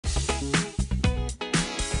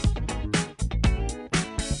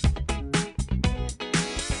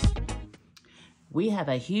We have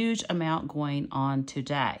a huge amount going on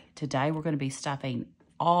today. Today we're going to be stuffing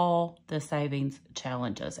all the savings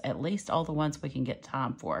challenges, at least all the ones we can get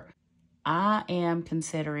time for. I am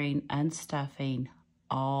considering unstuffing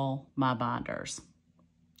all my binders.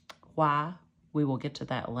 Why? We will get to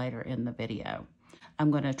that later in the video.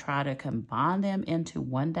 I'm going to try to combine them into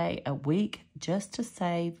one day a week just to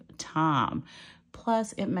save time.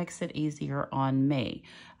 Plus, it makes it easier on me.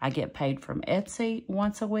 I get paid from Etsy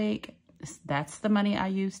once a week. That's the money I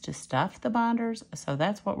use to stuff the binders. So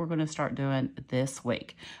that's what we're going to start doing this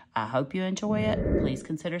week. I hope you enjoy it. Please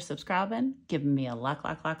consider subscribing, giving me a like,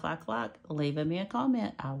 leaving me a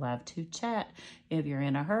comment. I love to chat. If you're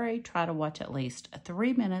in a hurry, try to watch at least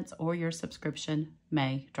 3 minutes or your subscription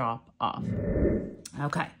may drop off.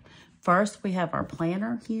 Okay, first we have our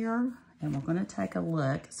planner here, and we're going to take a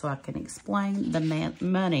look so I can explain the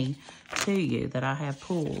money to you that I have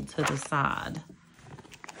pulled to the side.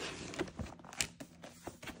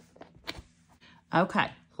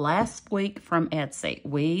 Okay, last week from Etsy,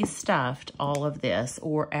 we stuffed all of this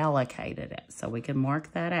or allocated it, so we can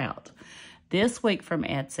mark that out. This week from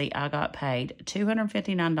Etsy, I got paid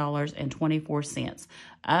 $259.24,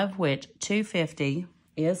 of which $250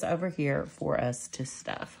 is over here for us to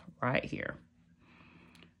stuff right here.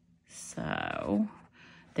 So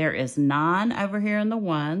there is 9 over here in the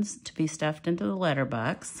ones to be stuffed into the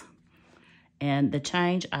letterbox, and the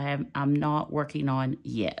change I'm not working on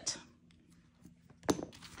yet.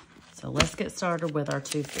 So let's get started with our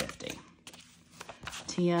 250.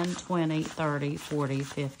 10, 20, 30, 40,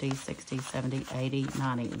 50, 60, 70, 80,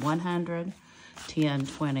 90, 100. 10,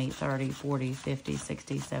 20, 30, 40, 50,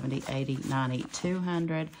 60, 70, 80, 90,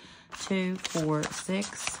 200. 2, 4,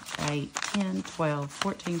 6, 8, 10, 12,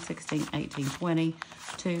 14, 16, 18, 20.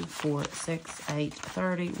 2, 4, 6, 8,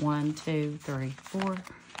 30, 1, 2, 3, 4,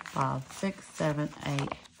 5, 6, 7, 8,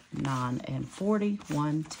 9, and 40.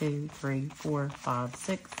 1, 2, 3, 4, 5,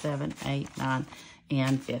 6, 7, 8, 9,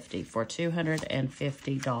 and 50 for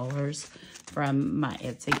 $250 from my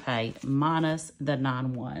Etsy pay, minus the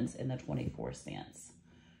 9 ones and the 24 cents.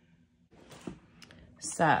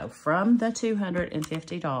 So from the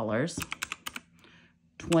 $250,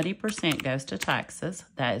 20% goes to taxes.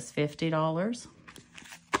 That is $50.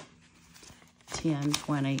 10,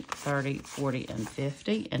 20, 30, 40, and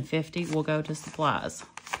 50. And 50 will go to supplies.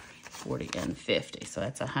 40 and 50. So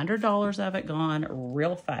that's $100 of it gone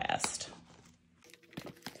real fast.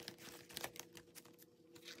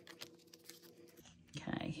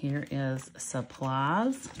 Okay, here is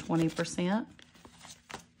supplies, 20%.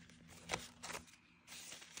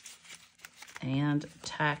 And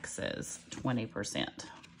taxes, 20%.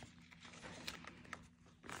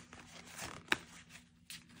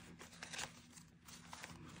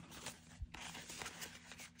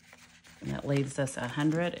 And that leaves us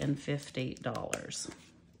 $150.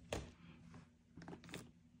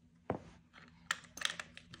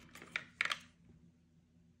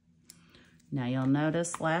 Now you'll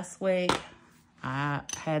notice last week I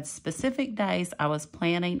had specific days I was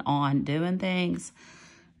planning on doing things.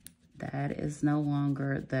 That is no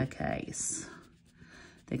longer the case.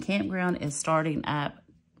 The campground is starting up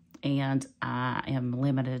and I am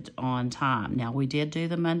limited on time. Now we did do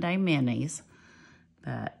the Monday minis,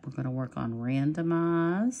 but we're going to work on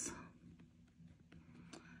randomize,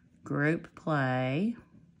 group play,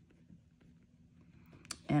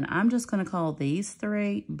 and I'm just going to call these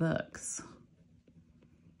 3 books,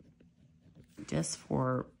 just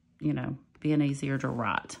for, you know, being easier to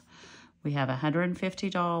write. We have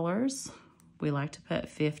 $150. We like to put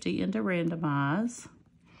 50 into randomize.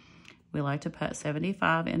 We like to put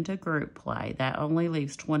 75 into group play. That only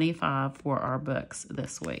leaves 25 for our books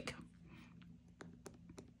this week.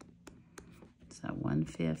 So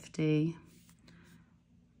 150,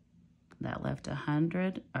 that left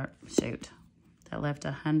 100, or shoot, that left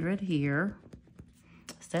 100 here.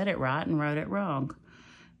 Said it right and wrote it wrong.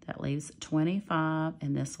 That leaves 25,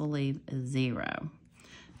 and this will leave 0.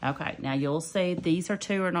 Okay, now you'll see these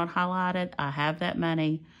 2 are not highlighted. I have that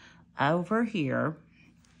money over here.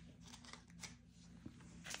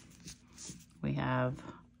 We have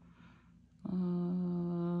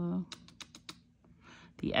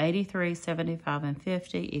the 83, 75, and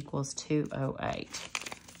 50 equals 208.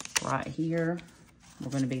 Right here,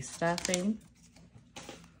 we're going to be stuffing.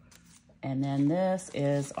 And then this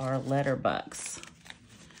is our letterbox.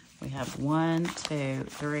 We have 1, 2,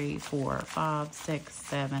 3, 4, 5, 6,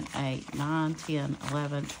 7, 8, 9, 10,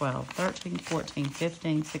 11, 12, 13, 14,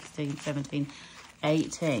 15, 16, 17,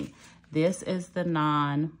 18. This is the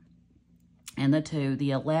 9 and the 2,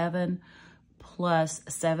 the 11 plus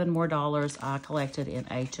 $7 more I collected in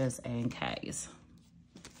H's and K's.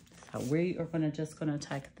 So we are just gonna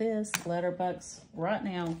take this letterbox right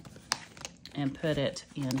now and put it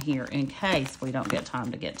in here in case we don't get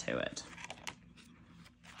time to get to it.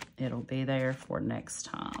 It'll be there for next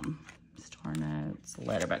time. Star notes,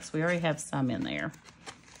 letterbox. We already have some in there.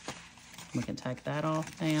 We can take that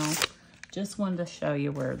off now. Just wanted to show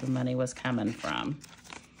you where the money was coming from.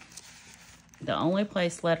 The only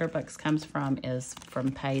place letterbox comes from is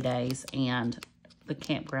from paydays and the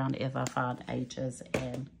campground if I find H's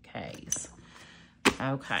and K's.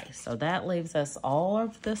 Okay, so that leaves us all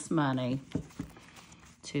of this money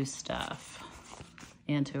to stuff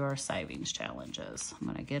into our savings challenges. I'm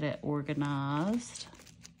gonna get it organized.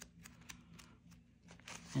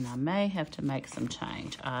 And I may have to make some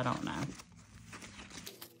change, I don't know.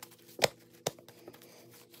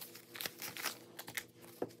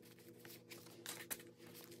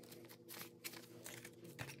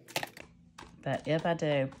 But if I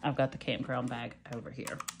do, I've got the campground bag over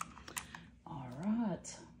here. All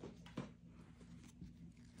right.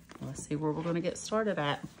 Let's see where we're gonna get started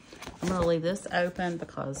at. I'm gonna leave this open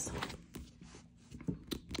because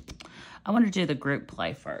I want to do the group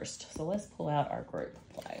play first. So let's pull out our group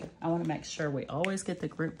play. I want to make sure we always get the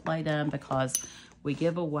group play done because we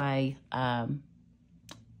give away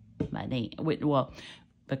money.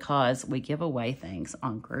 Because we give away things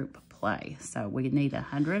on group play. So we need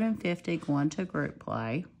 150 going to group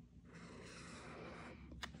play.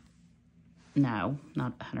 No,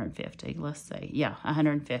 not 150. Let's see. Yeah,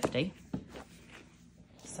 150.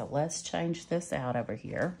 So let's change this out over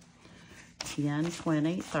here. 10,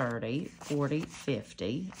 20, 30, 40,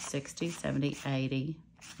 50, 60, 70, 80,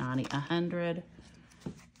 90, 100,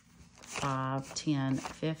 5, 10,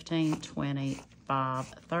 15, 20, 5,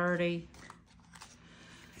 30,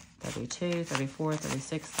 32, 34,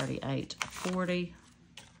 36, 38, 40,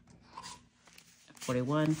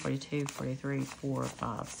 41, 42, 43, 4,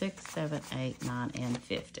 5, 6, 7, 8, 9, and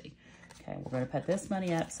 50. Okay, we're going to put this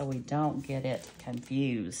money up so we don't get it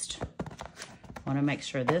confused. I want to make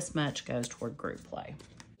sure this much goes toward group play.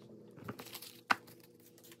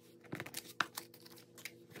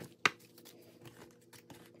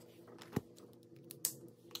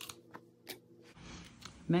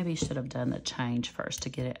 Maybe should have done the change first to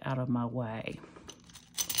get it out of my way.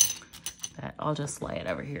 But I'll just lay it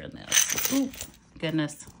over here in this. Ooh,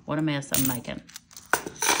 goodness, what a mess I'm making.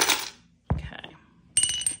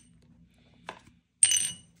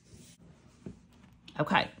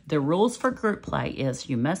 Okay, the rules for group play is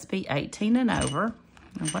you must be 18 and over.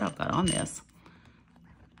 And what I've got on this,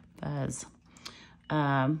 Buzz.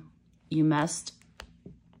 You must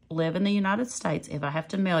live in the United States if I have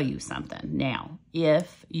to mail you something. Now,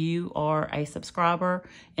 if you are a subscriber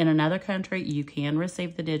in another country, you can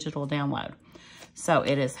receive the digital download. So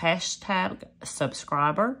it is hashtag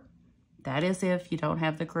subscriber. That is if you don't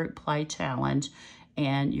have the group play challenge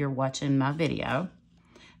and you're watching my video.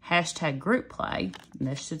 Hashtag group play, and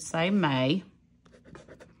this should say May,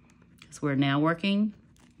 because we're now working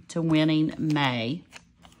to winning May.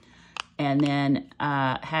 And then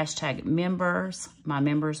hashtag members, my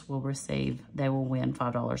members will receive, they will win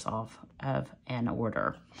 $5 off of an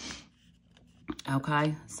order.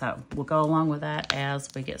 Okay, so we'll go along with that as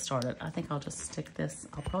we get started. I think I'll just stick this,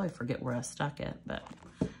 I'll probably forget where I stuck it, but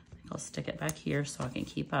I think I'll stick it back here so I can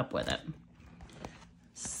keep up with it.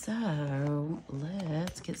 So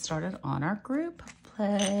let's get started on our group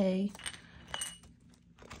play.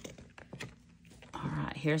 All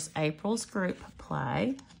right, here's April's group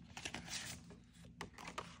play.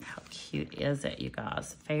 How cute is it, you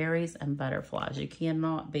guys? Fairies and butterflies. You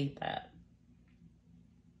cannot beat that.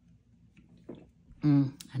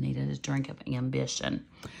 I needed a drink of ambition.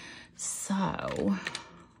 So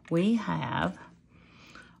we have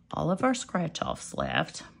all of our scratch-offs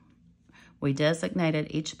left. We designated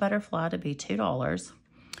each butterfly to be $2,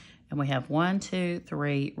 and we have 1, 2,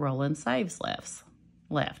 3 roll and saves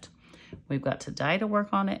left. We've got today to work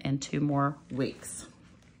on it and 2 more weeks.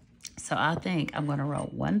 So I think I'm going to roll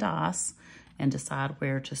 1 dice and decide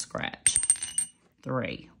where to scratch.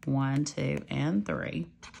 3, 1, 2, and 3.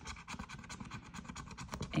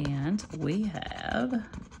 And we have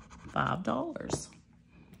 $5.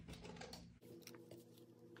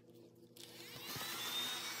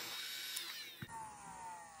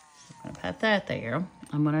 I'm gonna put that there.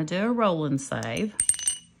 I'm gonna do a roll and save,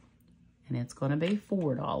 and it's gonna be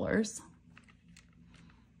 $4.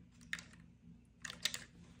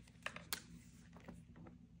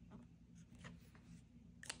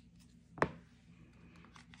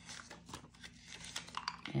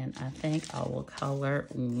 And I think I will color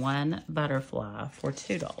one butterfly for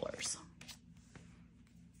 $2.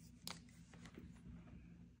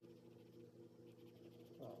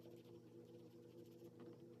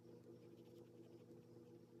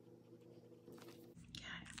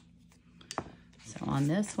 So on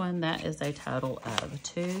this one, that is a total of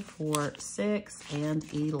 2, 4, 6, and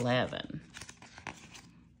 11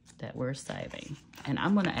 that we're saving. And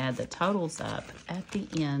I'm going to add the totals up at the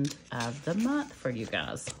end of the month for you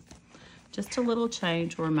guys. Just a little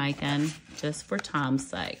change we're making just for time's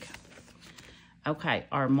sake. Okay,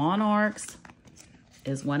 our Monarchs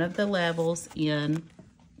is one of the levels in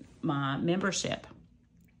my membership.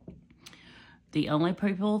 The only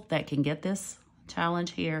people that can get this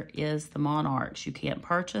challenge here is the Monarchs. You can't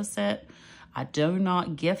purchase it. I do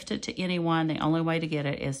not gift it to anyone. The only way to get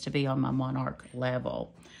it is to be on my Monarch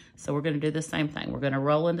level. So we're going to do the same thing. We're going to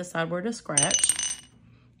roll and decide where to scratch.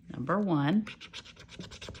 Number 1,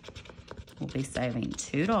 we'll be saving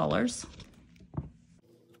 $2.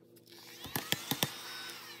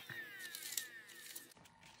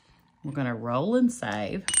 We're going to roll and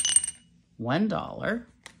save $1.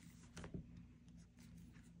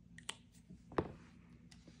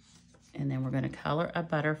 And then we're going to color a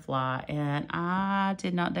butterfly. And I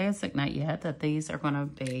did not designate yet that these are going to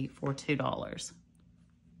be for $2.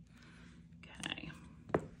 Okay.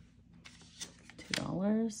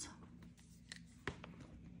 $2.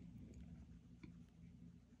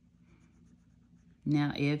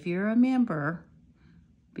 Now, if you're a member,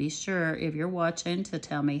 be sure, if you're watching, to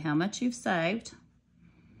tell me how much you've saved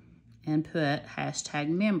and put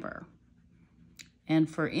 #member. And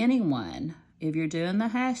for anyone, if you're doing the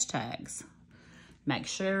hashtags, make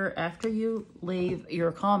sure after you leave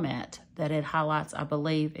your comment that it highlights, I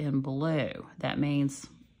believe, in blue. That means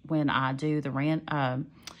when I do the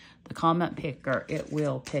comment picker, it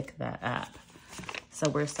will pick that up. So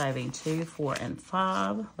we're saving 2, 4, and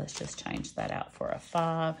 5. Let's just change that out for a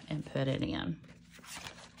 5 and put it in.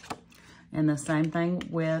 And the same thing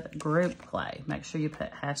with group play. Make sure you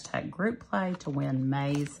put #group play to win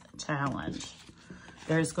May's challenge.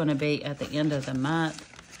 There's going to be, at the end of the month,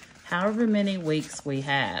 however many weeks we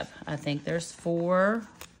have. I think there's 4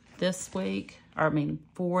 this week, or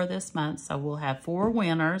 4 this month. So we'll have 4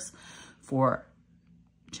 winners for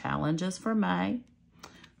challenges for May,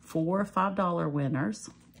 4 $5 winners,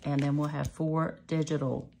 and then we'll have 4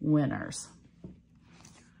 digital winners.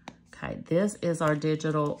 Okay, this is our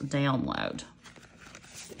digital download.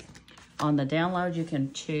 On the download, you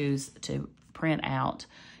can choose to print out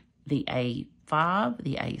the A5,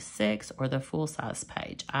 the A6, or the full-size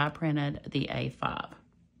page. I printed the A5.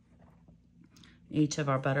 Each of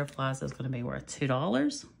our butterflies is going to be worth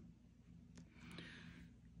 $2.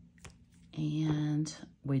 And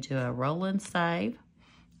we do a roll and save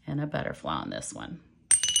and a butterfly on this one.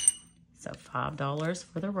 So $5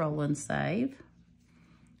 for the roll and save.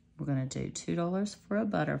 We're going to do $2 for a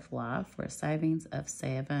butterfly for a savings of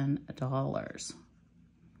 $7. $5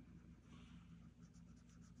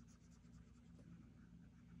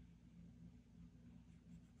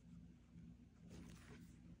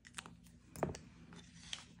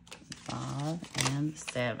 and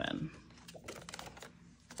 $7.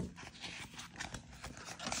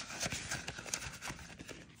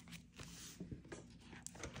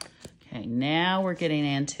 Okay, now we're getting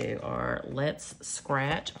into our Let's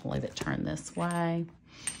Scratch. I'll leave it turned this way.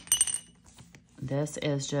 This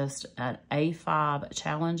is just an A5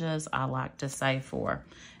 challenges I like to save for.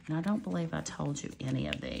 And I don't believe I told you any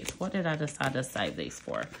of these. What did I decide to save these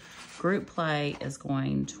for? Group play is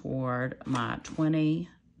going toward my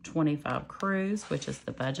 2025 cruise, which is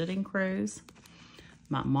the budgeting cruise.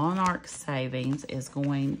 My Monarch savings is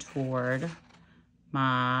going toward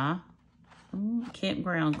my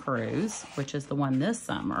campground cruise, which is the one this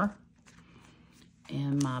summer.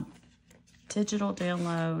 And my digital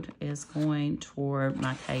download is going toward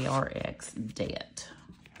my KRX debt.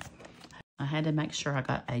 I had to make sure I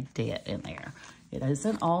got a debt in there. It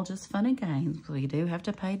isn't all just fun and games. We do have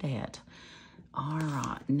to pay debt. All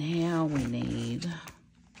right, now we need,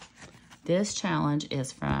 this challenge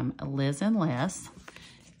is from Liz and Les.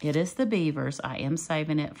 It is the Beavers. I am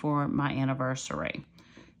saving it for my anniversary.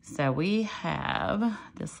 So we have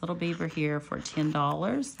this little beaver here for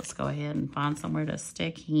 $10. Let's go ahead and find somewhere to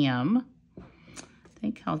stick him. I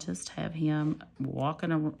think I'll just have him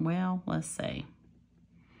walking around. Well, let's see.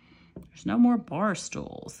 There's no more bar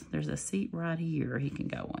stools. There's a seat right here he can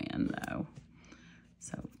go in, though.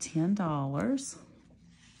 So $10.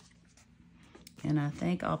 And I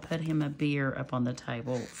think I'll put him a beer up on the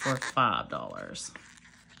table for $5.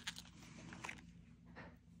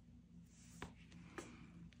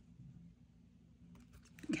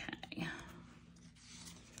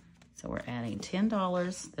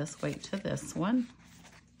 $10 this week to this one.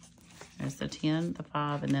 There's the 10, the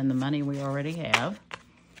 5, and then the money we already have.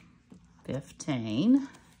 15.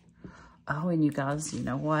 Oh, and you guys, you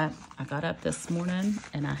know what? I got up this morning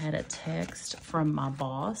and I had a text from my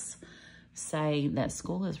boss saying that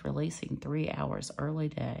school is releasing 3 hours early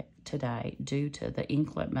today due to the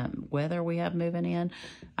inclement weather we have moving in.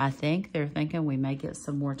 I think they're thinking we may get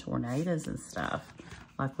some more tornadoes and stuff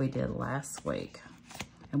like we did last week.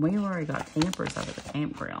 And we already got campers over the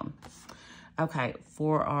campground. Okay,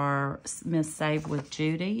 for our Miss Save with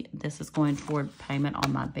Judy, this is going toward payment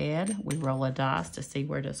on my bed. We roll a dice to see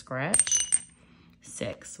where to scratch.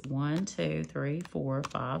 6. 1, 2, 3, 4,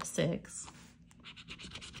 5, 6.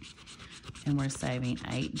 And we're saving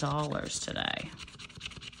 $8 today.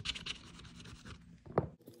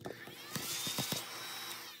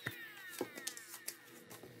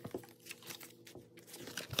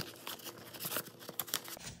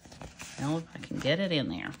 Well, if I can get it in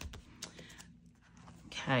there.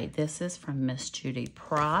 Okay, this is from Miss Judy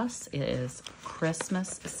Price. It is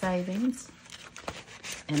Christmas savings.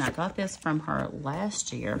 And I got this from her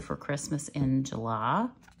last year for Christmas in July.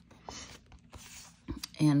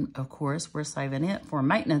 And of course, we're saving it for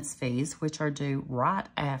maintenance fees, which are due right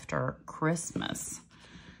after Christmas.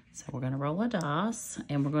 So we're gonna roll a dice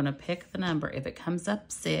and we're gonna pick the number. If it comes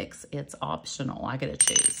up 6, it's optional. I get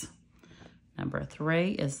to choose. Number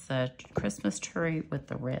 3 is the Christmas tree with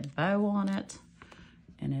the red bow on it.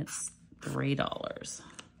 And it's $3.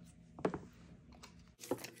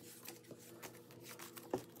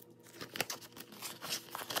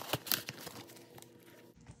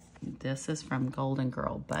 This is from Golden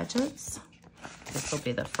Girl Budgets. This will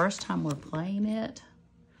be the first time we're playing it.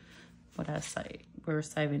 What did I say? We're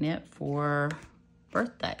saving it for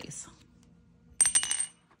birthdays.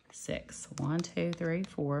 6. 1, 2, 3,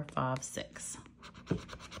 4, 5, 6.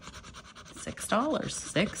 $6.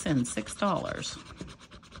 6 and $6.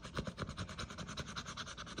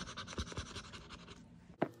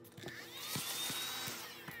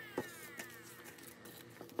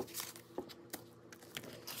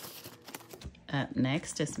 Up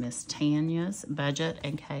next is Miss Tanya's Budget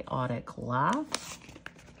and Chaotic Life.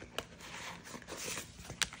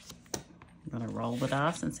 I'm going to roll the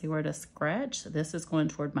dice and see where to scratch. This is going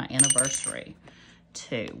toward my anniversary.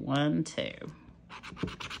 2. 1, 2.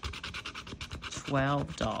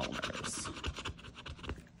 $12.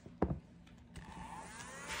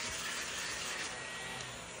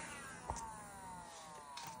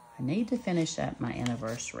 I need to finish up my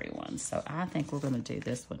anniversary one, so I think we're going to do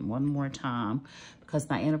this one more time because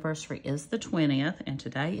my anniversary is the 20th and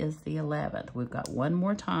today is the 11th. We've got one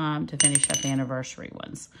more time to finish up the anniversary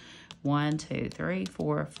ones. 1, 2, 3,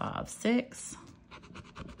 4, 5, 6.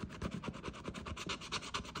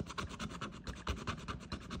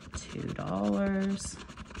 $2.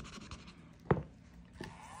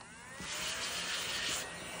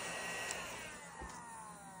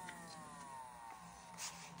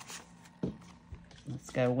 Let's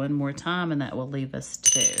go one more time, and that will leave us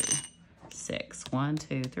 2. 6. 1,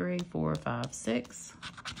 2, 3, 4, 5, 6.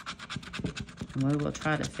 And we will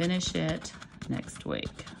try to finish it next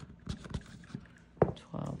week.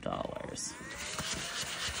 $12.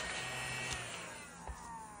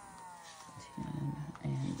 10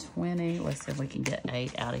 and 20. Let's see if we can get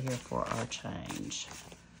 8 out of here for our change.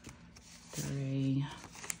 3. Is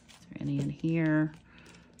there any in here?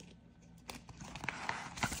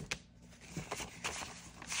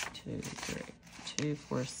 2, 3, 2,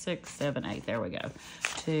 4, 6, 7, 8. There we go.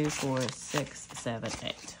 2, 4, 6, 7,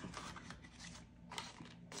 8.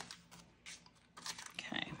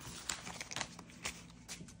 Okay.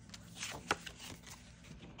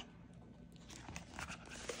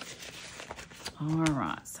 All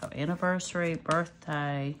right. So anniversary,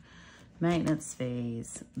 birthday, maintenance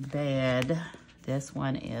fees, bed. This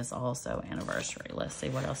one is also anniversary. Let's see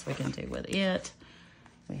what else we can do with it.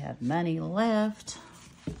 We have money left.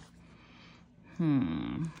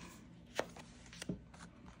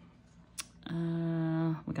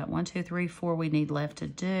 We got 1, 2, 3, 4 we need left to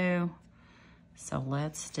do. So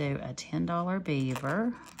let's do a $10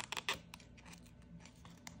 beaver.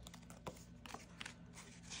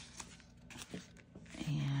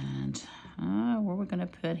 And where are we going to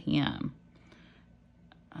put him?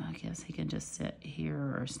 I guess he can just sit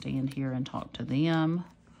here or stand here and talk to them.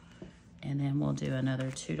 And then we'll do another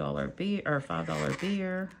 $2 beer or $5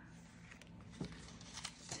 beer.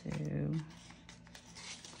 2,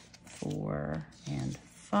 4, and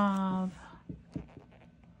 5.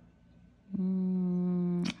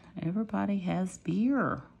 Everybody has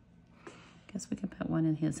beer. Guess we can put one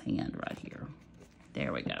in his hand right here.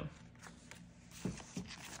 There we go.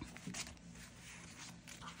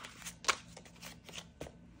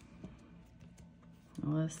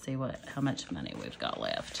 Let's see how much money we've got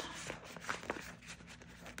left.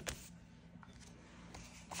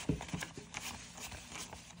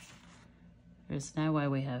 There's no way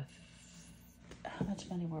we have, how much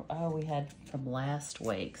money we had from last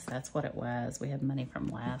week's. That's what it was. We had money from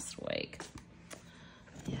last week.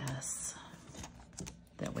 Yes,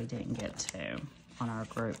 that we didn't get to on our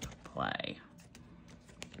group play.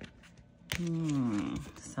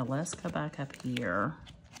 So let's go back up here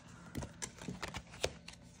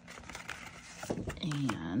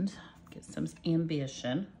and get some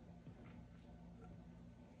ambition.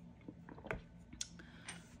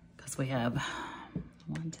 Because we have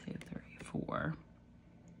 1, 2, 3, 4.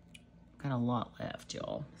 Got a lot left,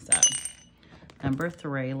 y'all. So number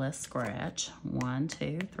 3, let's scratch. 1,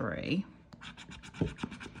 2, 3.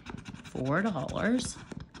 $4.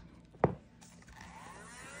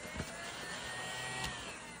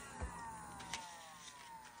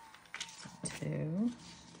 2,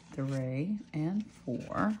 3, and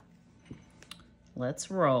 4.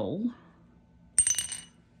 Let's roll.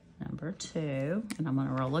 Number 2, and I'm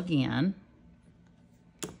gonna roll again.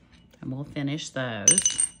 And we'll finish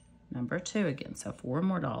those. Number 2 again, so $4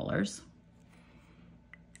 more.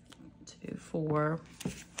 2, 4.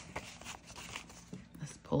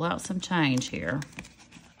 Let's pull out some change here.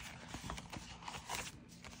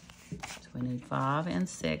 So we need 5 and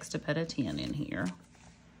 6 to put a 10 in here.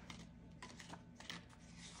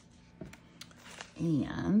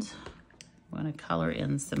 And I'm gonna color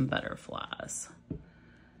in some butterflies.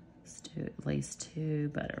 Let's do at least 2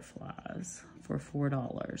 butterflies for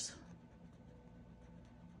 $4.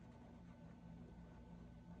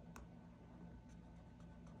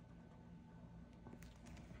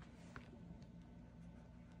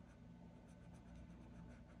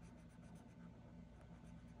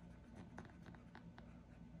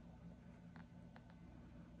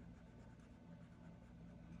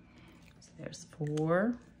 There's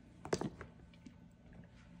 4.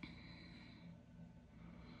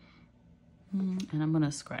 And I'm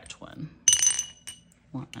gonna scratch 1.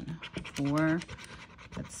 1, 4,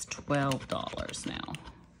 that's $12 now.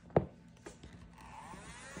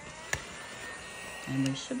 And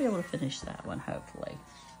we should be able to finish that one, hopefully.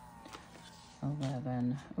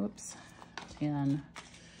 11, oops, 10,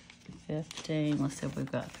 15. Let's see if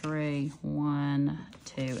we've got 3, 1,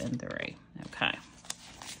 2, and 3. Okay.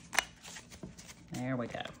 There we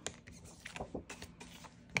go.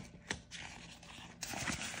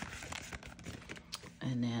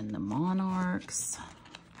 And then the monarchs.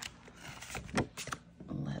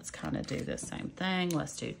 Let's kind of do the same thing.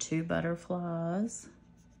 Let's do 2 butterflies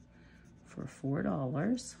for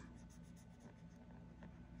 $4.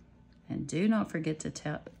 And do not forget to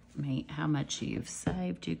tell me how much you've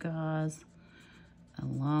saved, you guys,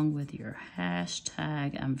 along with your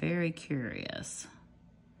hashtag. I'm very curious.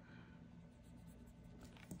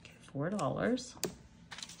 $4,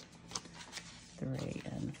 3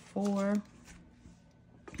 and 4,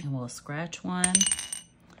 and we'll scratch 1,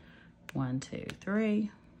 1, 2,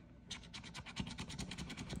 3,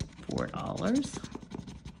 $4.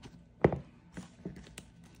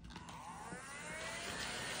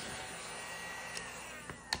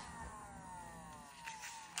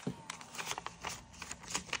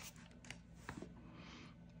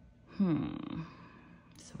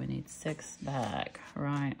 So we need 6 back,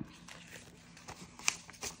 right?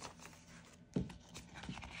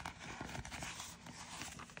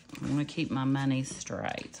 I'm gonna keep my money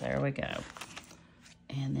straight. There we go.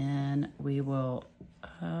 And then we will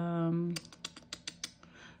do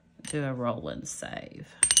a roll and save.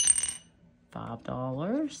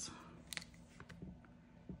 $5.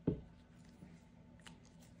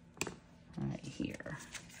 Right here.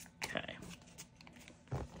 Okay.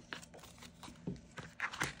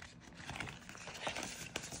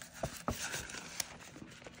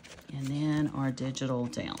 And then our digital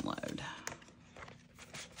download.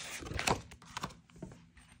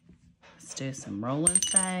 Do some rolling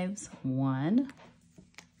saves. 1,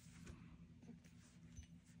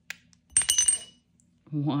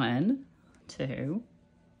 1, 2,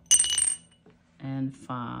 and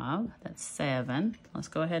 5. That's 7. Let's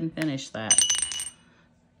go ahead and finish that.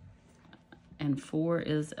 And 4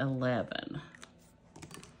 is 11.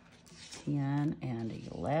 10 and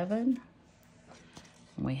 11.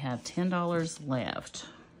 And we have $10 left.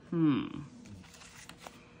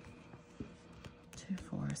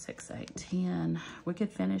 4, 6, 8, 10. We could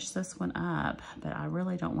finish this one up, but I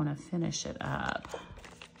really don't want to finish it up.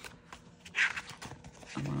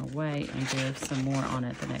 I'm going to wait and give some more on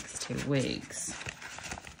it the next 2 weeks.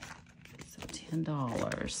 So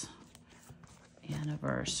 $10.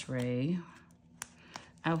 Anniversary.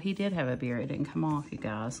 Oh, he did have a beer. It didn't come off, you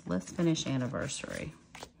guys. Let's finish anniversary.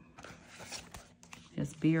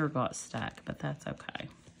 His beer got stuck, but that's okay.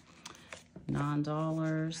 $9.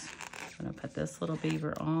 I'm gonna put this little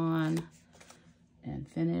beaver on and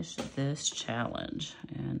finish this challenge.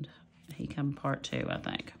 And he come part 2, I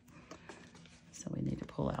think. So we need to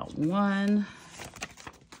pull out 1.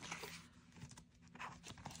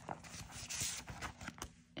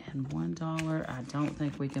 And $1, I don't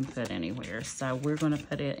think we can put anywhere. So we're gonna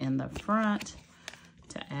put it in the front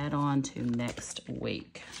to add on to next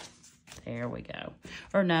week. There we go.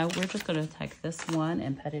 Or no, we're just gonna take this one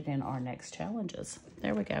and put it in our next challenges.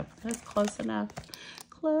 There we go. That's close enough.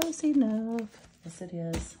 Close enough. Yes, it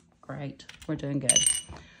is. Great. We're doing good.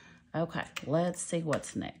 Okay, let's see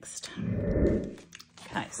what's next.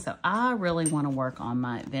 Okay, so I really want to work on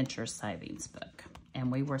my adventure savings book.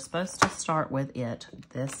 And we were supposed to start with it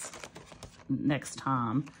this next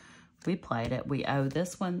time we played it. We owe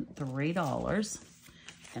this one $3.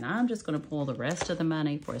 And I'm just going to pull the rest of the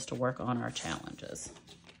money for us to work on our challenges.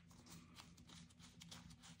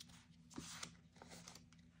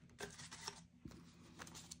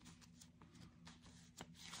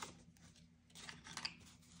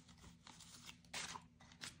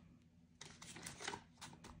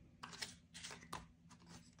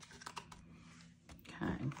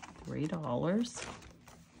 Okay, $3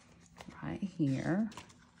 right here.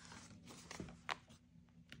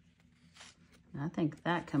 I think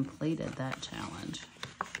that completed that challenge.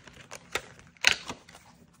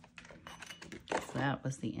 So that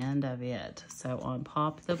was the end of it. So on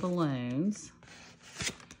Pop the Balloons,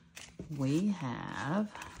 we have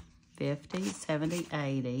 50, 70,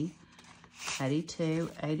 80, 82,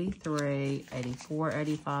 83, 84,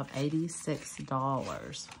 85,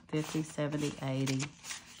 $86. 50, 70, 80,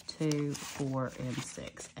 2, 4, and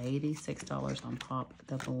 6. $86 on Pop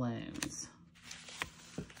the Balloons.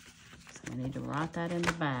 I need to write that in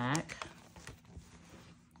the back.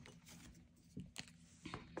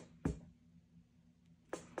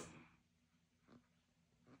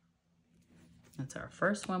 That's our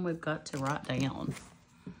first one we've got to write down.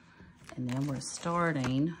 And then we're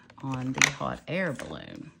starting on the hot air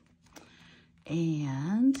balloon.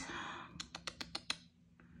 And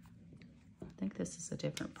I think this is a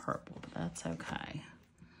different purple, but that's okay.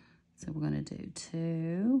 So we're going to do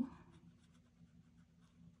 2,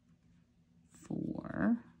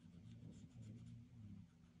 4,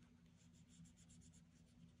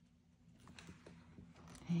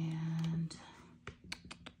 and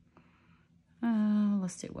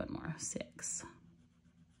let's do one more, 6.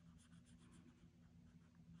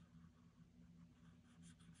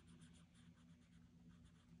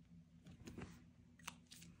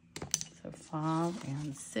 So 5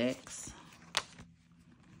 and 6.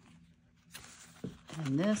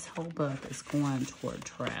 And this whole book is going toward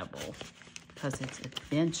travel because it's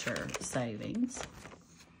adventure savings.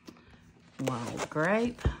 Wild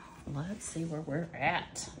grape. Let's see where we're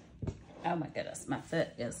at. Oh my goodness, my foot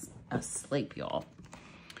is asleep, y'all.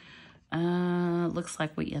 Looks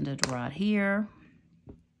like we ended right here.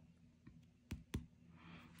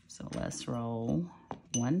 So let's roll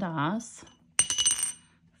 1 dice.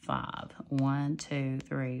 5. 1, 2,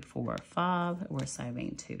 3, 4, 5. We're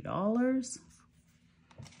saving $2.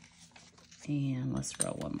 And let's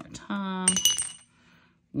roll one more time.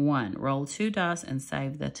 1. Roll 2 dice and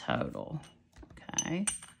save the total. Okay.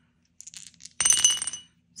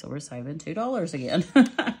 So we're saving $2 again.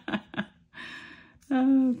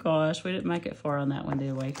 Oh gosh, we didn't make it far on that one,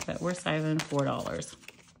 did we? But we're saving $4.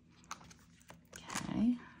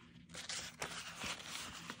 Okay.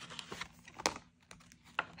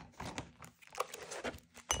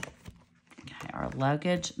 Okay, our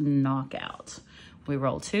luggage knockout. We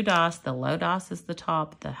roll 2 dice. The low dice is the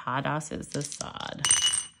top. The high dice is the side.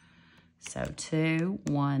 So 2,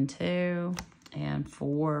 1, 2, and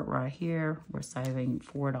 4 right here. We're saving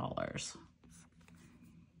 $4.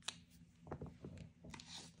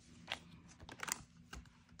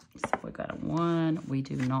 So we got a 1. We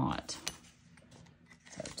do not.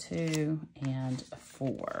 So 2 and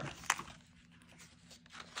 4.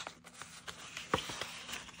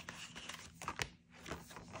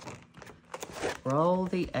 Roll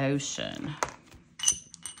the ocean.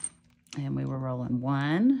 And we were rolling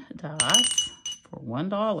 1 dice for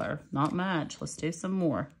 $1. Not much. Let's do some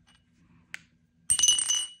more.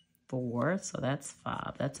 4, so that's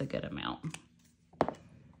 5. That's a good amount.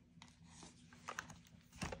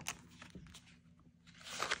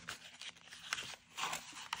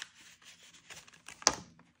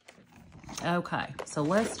 Okay, so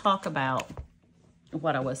let's talk about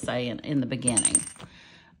what I was saying in the beginning.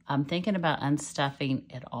 I'm thinking about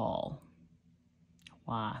unstuffing it all.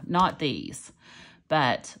 why. Not these,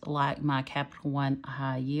 but like my Capital One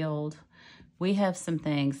high yield, we have some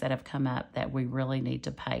things that have come up that we really need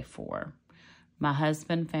to pay for. My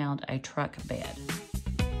husband found a truck bed.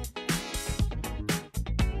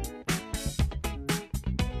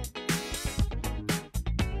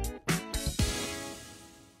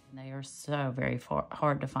 They are so very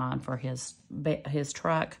hard to find for his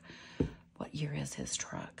truck. What year is his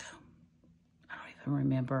truck? I don't even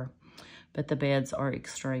remember. But the beds are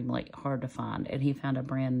extremely hard to find. And he found a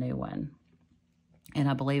brand new one. And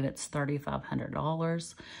I believe it's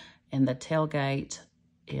 $3,500. And the tailgate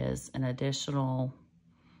is an additional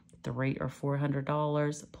 $300 or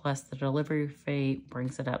 $400. Plus the delivery fee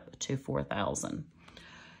brings it up to $4,000.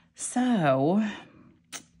 So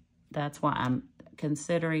that's why I'm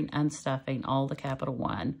considering unstuffing all the Capital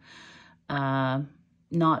One. Not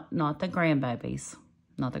the grandbabies.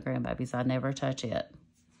 Not the grandbabies. I never touch it.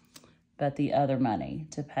 But the other money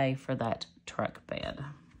to pay for that truck bed.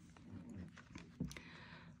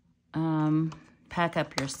 Pack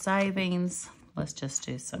up your savings. Let's just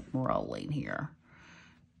do some rolling here.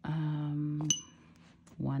 One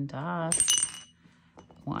dice.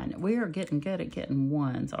 One. We are getting good at getting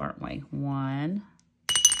ones, aren't we? 1,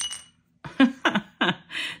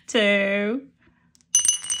 2.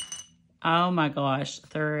 Oh my gosh,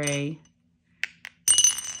 3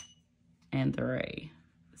 and 3.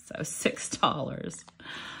 So $6.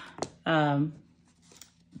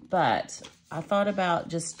 But I thought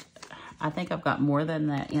about I think I've got more than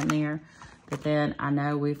that in there. But then I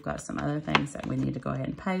know we've got some other things that we need to go ahead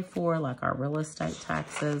and pay for, like our real estate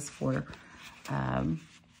taxes for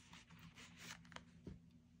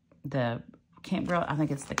the campground. I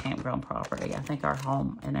think it's the campground property. I think our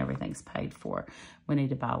home and everything's paid for. We need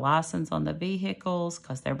to buy a license on the vehicles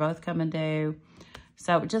because they're both coming due.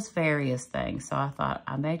 So just various things. So I thought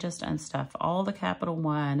I may just unstuff all the Capital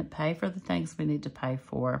One, pay for the things we need to pay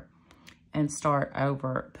for, and start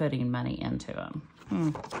over putting money into them.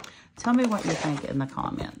 Tell me what you think in the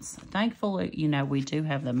comments. Thankfully, you know, we do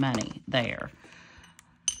have the money there.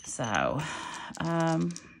 So, high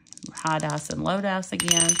dice and low dice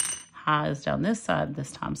again. High is down this side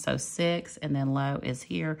this time, so 6, and then low is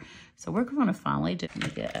here. So we're going to finally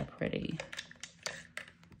get a pretty...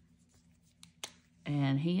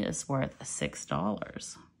 And he is worth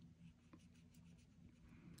 $6.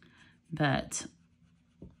 But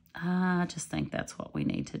I just think that's what we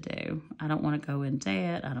need to do. I don't want to go in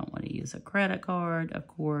debt. I don't want to use a credit card, of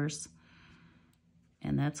course.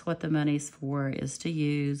 And that's what the money's for, is to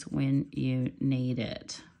use when you need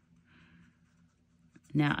it.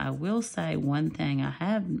 Now, I will say one thing I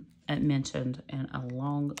haven't mentioned in a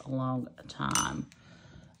long, long time.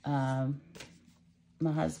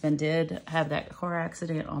 My husband did have that car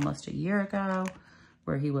accident almost a year ago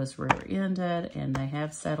where he was rear-ended, and they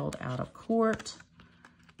have settled out of court.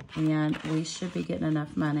 And we should be getting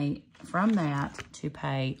enough money from that to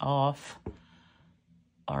pay off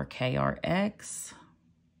our KRX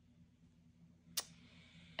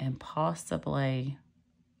and possibly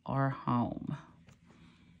our home.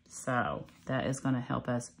 So that is going to help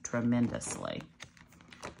us tremendously.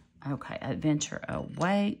 Okay, adventure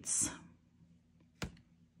awaits.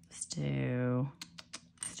 Let's do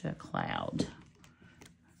a cloud.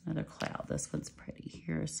 Another cloud. This one's pretty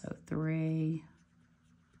here. So 3.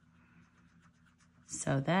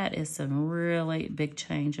 So that is some really big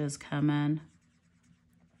changes coming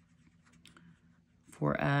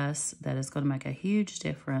for us. That is going to make a huge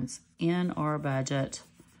difference in our budget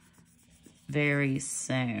very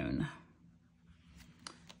soon.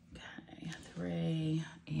 Okay, 3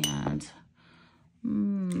 and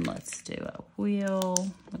let's do a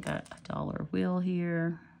wheel. We got a $1 wheel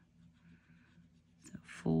here. So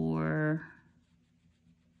 4.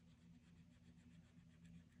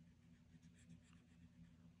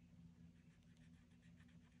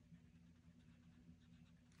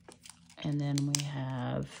 And then we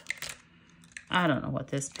have, I don't know what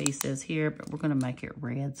this piece is here, but we're going to make it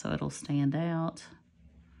red so it'll stand out.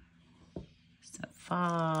 So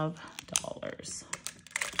 $5.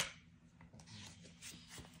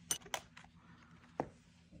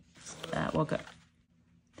 That will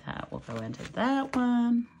go into that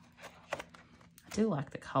one. I do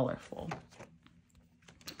like the colorful.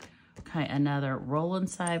 Okay, another roll and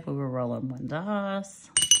save. We were rolling 1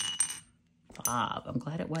 dice. 5. I'm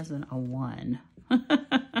glad it wasn't a 1.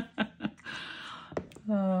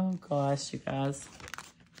 Oh gosh, you guys.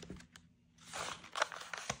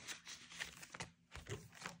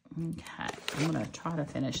 Okay, I'm gonna try to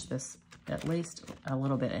finish this at least a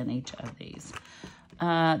little bit in each of these.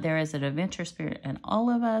 There is an adventure spirit in all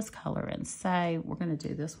of us. Color and save. We're going to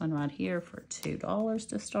do this one right here for $2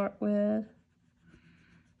 to start with.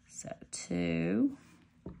 So 2.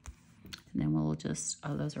 And then we'll just,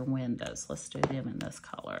 oh, those are windows. Let's do them in this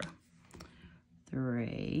color.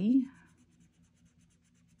 3.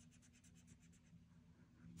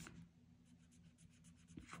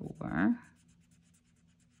 4.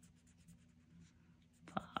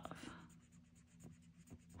 5.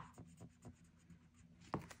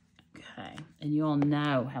 Okay, and you'll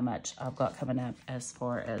know how much I've got coming up as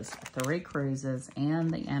far as 3 cruises and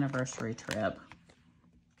the anniversary trip.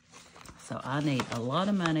 So I need a lot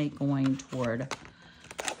of money going toward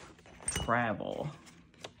travel.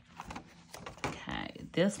 Okay,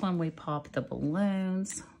 this one we pop the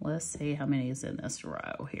balloons. Let's see how many is in this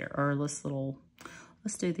row here. Or let's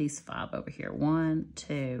do these 5 over here. 1,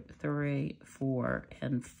 2, 3, 4,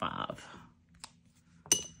 and 5.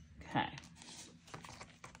 Okay.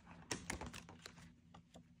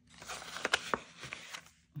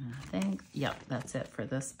 I think, yep, that's it for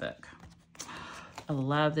this book. I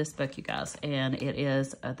love this book, you guys, and it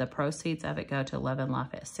is, the proceeds of it go to Love and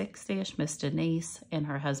Life at 60ish. Miss Denise and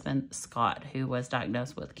her husband, Scott, who was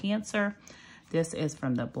diagnosed with cancer. This is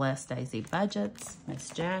from the Blessed Daisy Budgets. Miss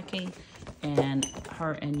Jackie and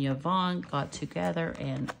her and Yvonne got together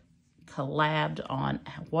and collabed on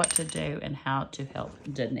what to do and how to help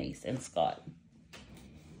Denise and Scott.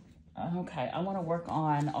 Okay, I want to work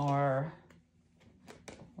on our,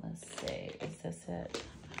 let's see, is this it?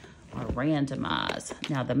 Or randomize.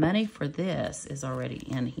 Now the money for this is already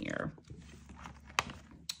in here,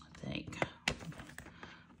 I think.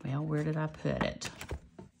 Well, where did I put it?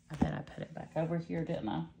 I bet I put it back over here, didn't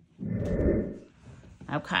I?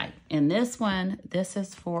 Okay, in this one, this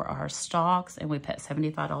is for our stocks, and we put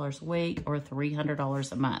 $75 a week or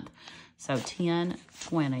 $300 a month. So 10,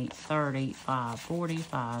 20, 30, 5,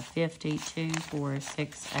 45, 50, 2, 4,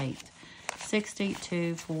 6, 8, 60,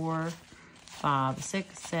 2, 4, 5,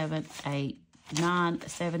 6, 7, 8, 9,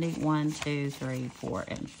 70, 1, 2, 3, 4,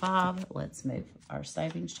 and 5. Let's move our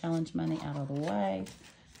savings challenge money out of the way.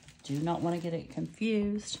 Do not want to get it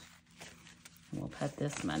confused. We'll put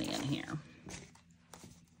this money in here.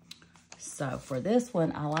 So for this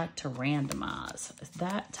one, I like to randomize.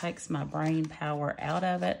 That takes my brain power out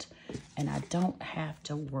of it, and I don't have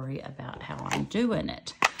to worry about how I'm doing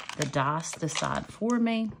it. The dice decide for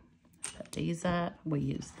me. Put these up. We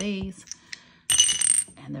use these.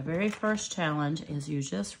 And the very first challenge is you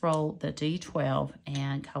just roll the D12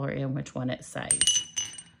 and color in which one it saves.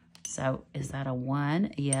 So is that a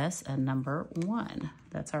 1? Yes, a number 1.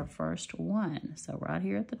 That's our first one. So right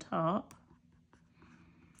here at the top.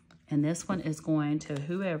 And this one is going to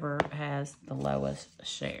whoever has the lowest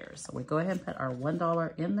share. So we go ahead and put our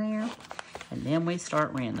 $1 in there, and then we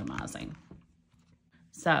start randomizing.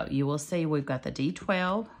 So you will see we've got the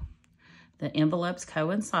D12. The envelopes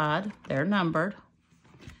coincide. They're numbered.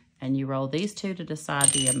 And you roll these 2 to decide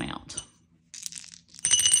the amount.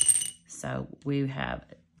 So we have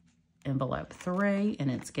envelope 3, and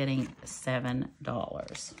it's getting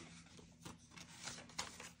 $7.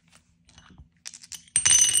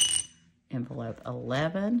 Envelope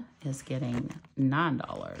 11 is getting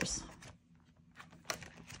 $9.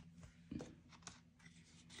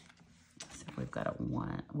 So we've got a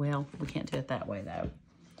 1. Well, we can't do it that way though.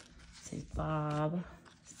 Let's see, 5,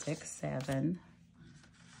 6, 7,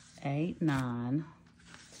 8, 9,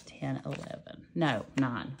 10, 11. No,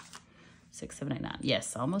 9. 6, 7, 8, 9.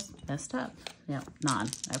 Yes, almost messed up. Yep, 9.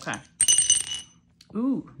 Okay.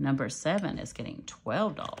 Ooh, number 7 is getting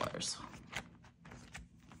 $12.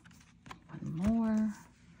 One more.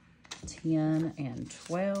 10 and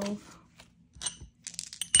 12.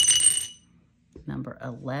 Number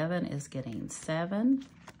 11 is getting 7.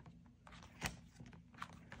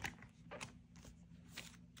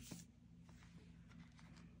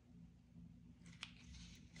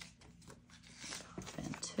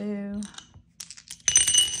 And 2.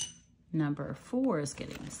 Number 4 is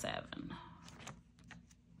getting 7.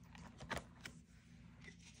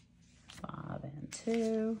 5 and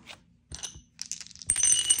 2.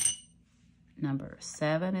 Number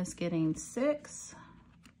 7 is getting 6.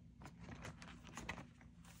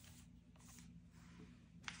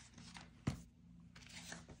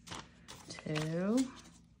 2,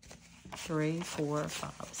 3, 4,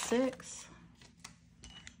 5, 6.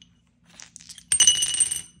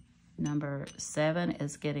 Number 7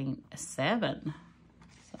 is getting 7.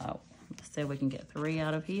 So let's see if we can get 3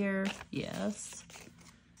 out of here. Yes.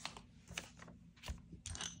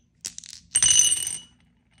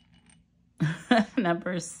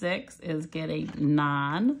 Number 6 is getting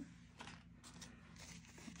 9.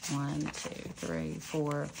 1, 2, 3,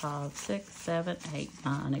 4, 5, 6, 7, 8,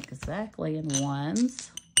 9, exactly in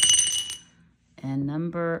ones. And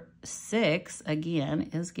number 6, again,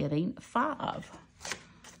 is getting 5.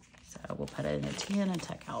 So we'll put it in a 10 and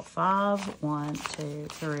take out 5. 1, 2,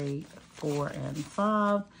 3, 4, and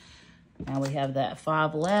 5. Now we have that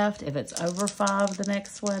 5 left. If it's over 5, the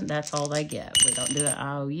next one, that's all they get. We don't do an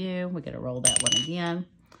IOU. We got to roll that one again.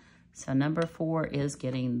 So number 4 is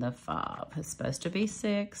getting the 5. It's supposed to be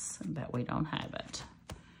 6, but we don't have it.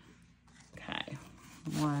 Okay.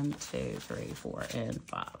 1, 2, 3, 4, and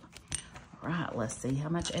 5. All right, let's see how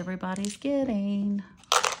much everybody's getting.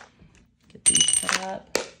 Get these put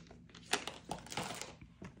up.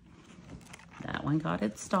 That one got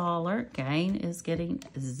its dollar. Gain is getting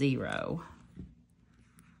 0.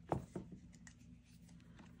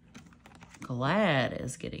 Glad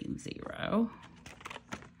is getting 0.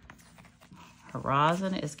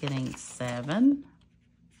 Horizon is getting 7.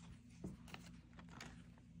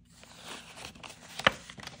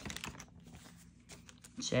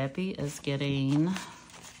 Jeppy is getting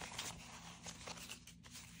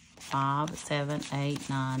 5, 7, 8,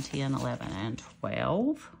 9, 10, 11, and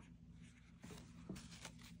 12.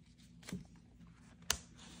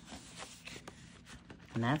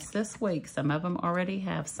 And that's this week. Some of them already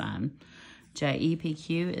have some.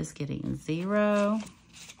 JEPQ is getting 0.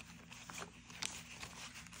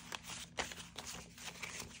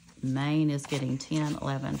 Maine is getting 10,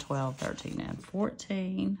 11, 12, 13, and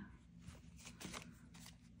 14.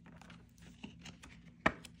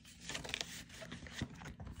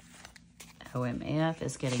 OMF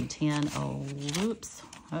is getting 10. Oh, whoops.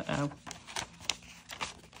 Uh-oh.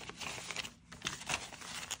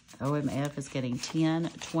 OMF is getting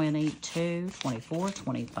 10, 22, 24,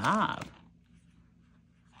 25.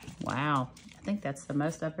 Wow. I think that's the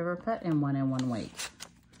most I've ever put in one week.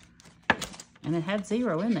 And it had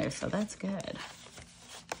 0 in there, so that's good.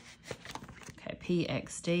 Okay,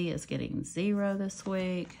 PXD is getting 0 this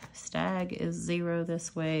week. Stag is 0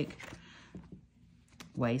 this week.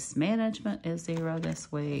 Waste Management is 0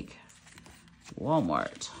 this week.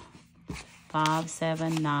 Walmart. 5,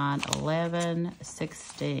 7, 9, 11,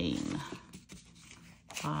 16.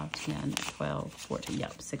 5, 10, 12, 14.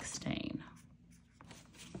 Yep, 16.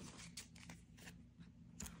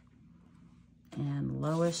 And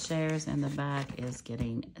lowest shares in the back is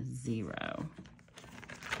getting 0.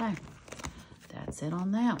 Okay, that's it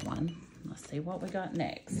on that one. Let's see what we got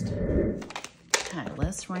next. Okay,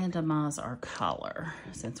 let's randomize our color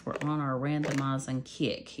since we're on our randomizing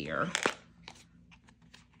kick here.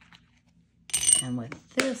 And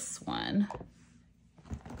with this one,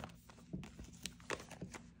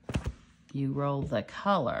 you roll the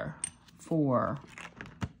color for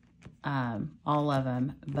all of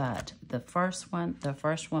them, but the first one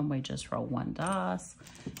we just roll 1 dice.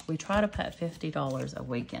 We try to put $50 a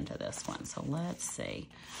week into this one. So let's see,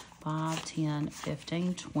 5, 10,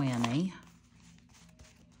 15, 20,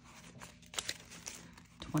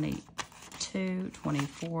 22,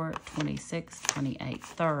 24, 26, 28,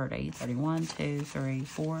 30, 31, 2, 3,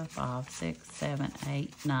 4, 5, 6, 7,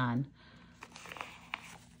 8, 9.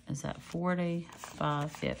 Is that 40,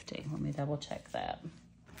 5, 50? Let me double check that.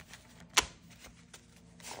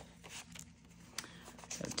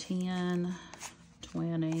 So 10,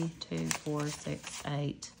 20, 2, 4, 6,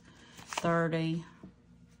 8, 30,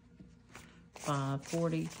 5,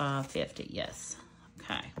 40, 5, 50. Yes.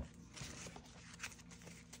 Okay.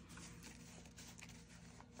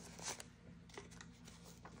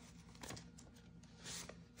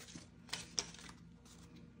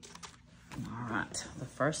 All right. The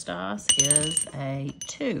first dice is a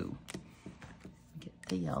 2. Get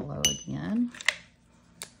the yellow again.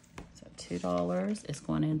 $2 is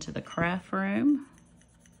going into the craft room.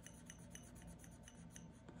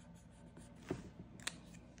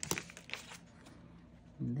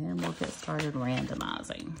 And then we'll get started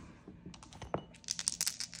randomizing.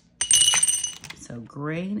 So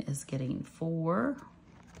green is getting 4,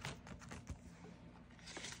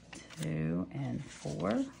 2, and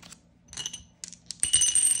 4.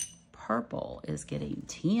 Purple is getting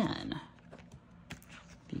 10.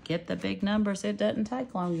 If you get the big numbers, it doesn't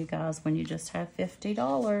take long, you guys, when you just have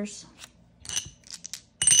 $50.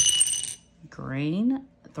 Green,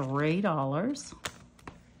 $3.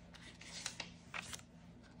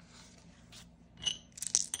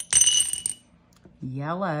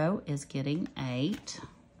 Yellow is getting 8.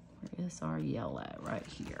 Where is our yellow? Right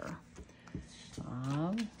here.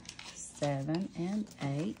 5, 7, and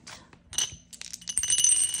 8.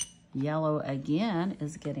 Yellow again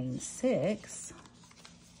is getting 6.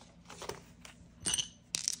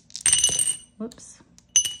 Whoops.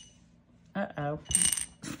 Uh-oh.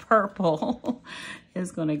 purple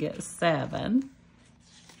is going to get 7.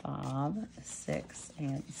 5, 6,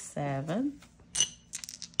 and 7.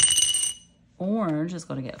 Orange is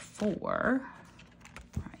going to get 4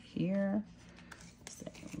 right here. So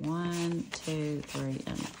 1, 2, 3,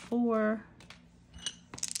 and 4.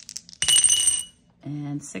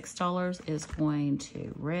 And $6 is going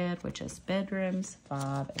to red, which is bedrooms,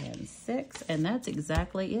 5 and 6. And that's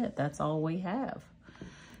exactly it. That's all we have.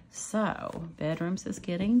 So bedrooms is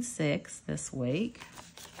getting 6 this week.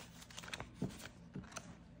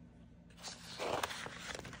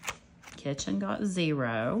 Kitchen got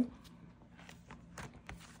 0.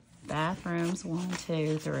 Bathrooms, 1,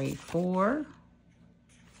 2, 3, 4.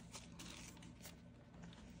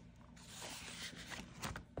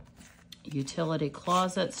 Utility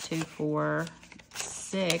closets, 2, 4,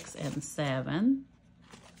 6, and 7.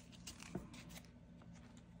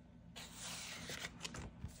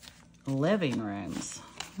 Living rooms.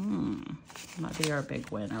 Might be our big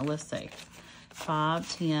winner. Let's see.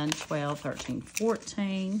 5, 10, 12, 13,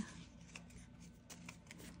 14.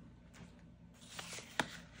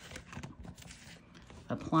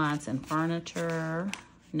 Appliance and furniture.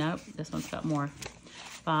 Nope, this one's got more.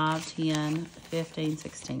 5, 10, 15,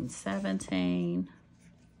 16, 17.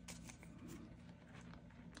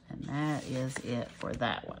 And that is it for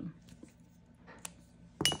that one.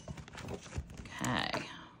 Okay.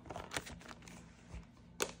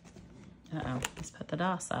 Uh-oh, let's put the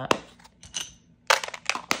dice up.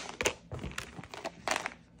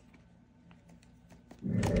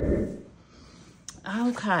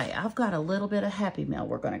 Okay, I've got a little bit of Happy Meal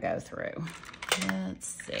we're going to go through. Let's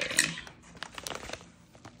see.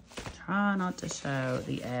 Try not to show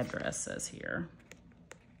the addresses here.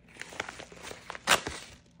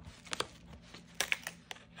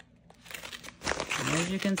 As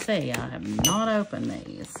you can see, I have not opened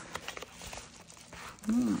these.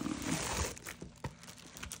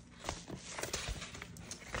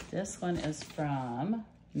 This one is from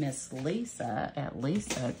Miss Lisa at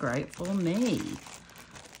Lisa Grateful Me.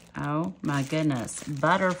 Oh my goodness,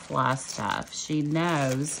 butterfly stuff. She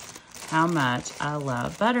knows how much I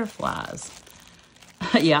love butterflies.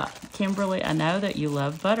 Yeah, Kimberly, I know that you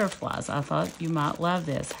love butterflies. I thought you might love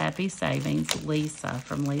this. Happy savings, Lisa,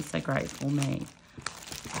 from Lisa Grateful Me.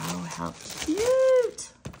 Oh, how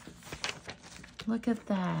cute. Look at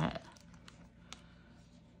that.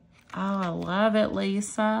 Oh, I love it,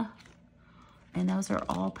 Lisa. And those are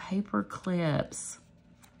all paper clips.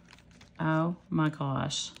 Oh my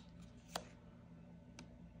gosh.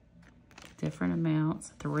 Different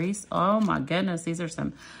amounts. 3. Oh my goodness, these are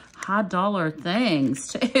some high dollar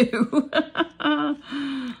things too.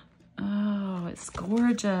 Oh, it's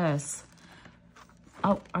gorgeous.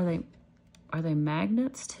 Oh, are they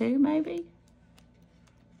magnets too, maybe?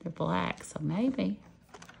 They're black, so maybe.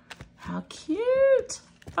 How cute.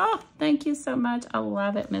 Oh, thank you so much. I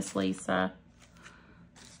love it, Miss Lisa.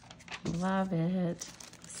 Love it.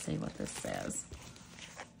 Let's see what this says.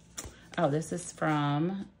 Oh, this is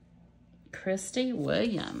from Christy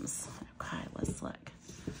Williams. Okay, let's look.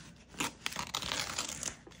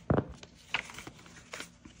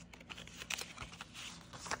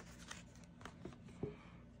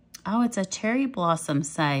 Oh, it's a cherry blossom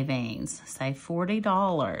savings. Say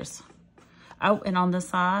 $40. Oh, and on the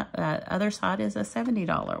side, other side is a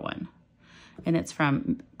 $70 one. And it's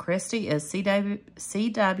from Christy is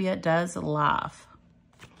CW Does Life.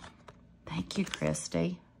 Thank you,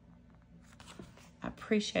 Christy. I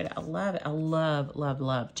appreciate it. I love it. I love, love,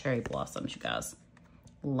 love cherry blossoms, you guys.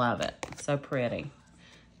 Love it. So pretty.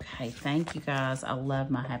 Okay, thank you, guys. I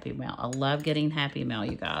love my Happy Mail. I love getting Happy Mail,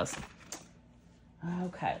 you guys.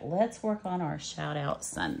 Okay, let's work on our Shout Out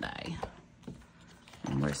Sunday.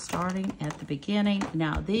 And we're starting at the beginning.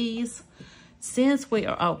 Now these, since we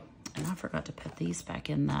are, oh, and I forgot to put these back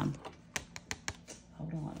in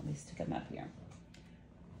hold on, let me stick them up here.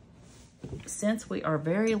 Since we are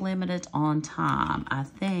very limited on time, I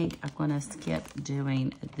think I'm gonna skip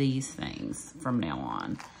doing these things from now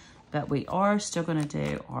on. But we are still gonna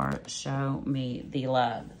do our Show Me the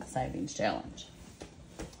Love Savings Challenge.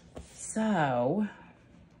 So,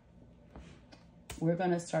 we're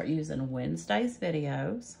gonna start using Wednesday's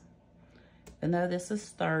videos. Even though this is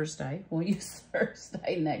Thursday, we'll use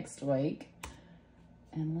Thursday next week.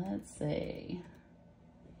 And let's see.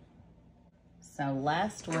 So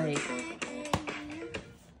last week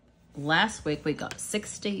we got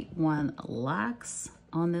 61 likes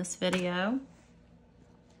on this video.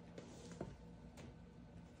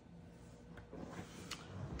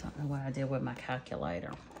 Don't know what I did with my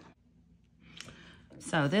calculator.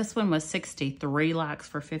 So this one was 63 likes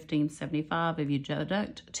for $15.75. If you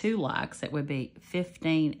deduct 2 likes, it would be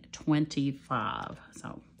 $15.25.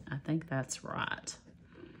 So I think that's right.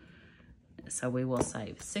 So we will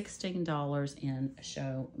save $16 in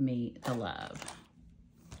Show Me the Love.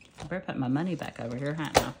 I better put my money back over here,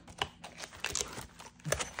 hadn't I?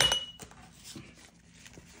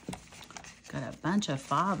 Got a bunch of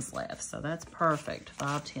 5s left, so that's perfect.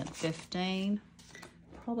 5, 10, 15.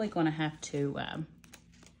 Probably going to have to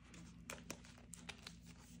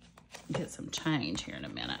get some change here in a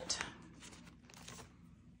minute.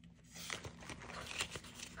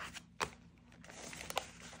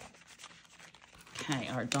 Okay,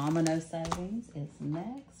 our domino savings is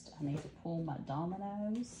next. I need to pull my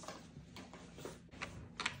dominoes.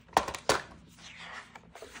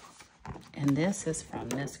 And this is from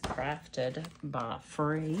Miss Crafted by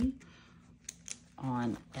Free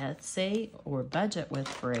on Etsy or Budget with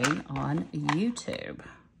Free on YouTube.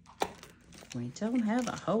 We don't have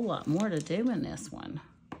a whole lot more to do in this one.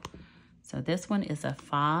 So this one is a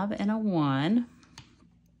 5 and a 1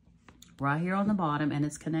 right here on the bottom, and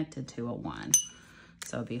it's connected to a 1.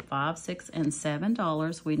 So it'll be $5, $6, and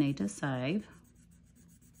 $7 we need to save.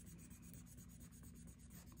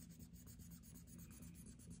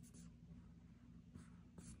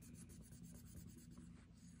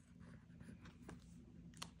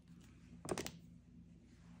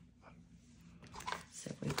 See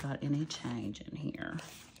if we've got any change in here.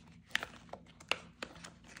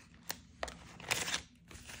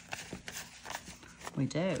 We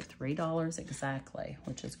do, $3 exactly,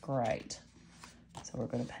 which is great. So we're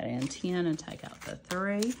going to put in 10 and take out the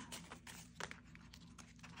 3.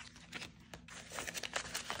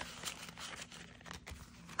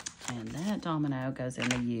 And that domino goes in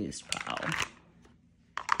the used pile.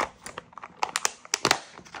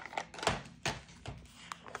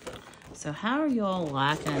 So how are y'all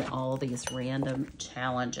liking all these random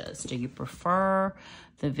challenges? Do you prefer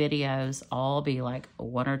the videos all be like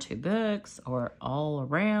 1 or 2 books or all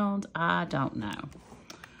around? I don't know.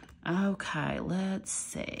 Okay, let's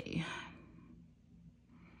see.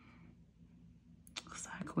 Looks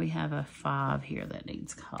like we have a 5 here that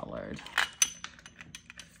needs colored.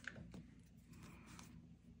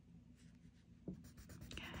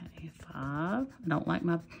 Okay, 5. I don't like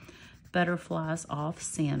my butterflies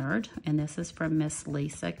off-centered. And this is from Miss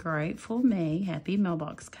Lisa Grateful Me, Happy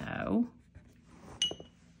Mailbox Co.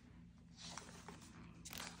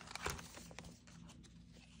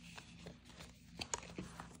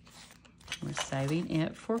 We're saving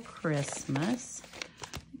it for Christmas. I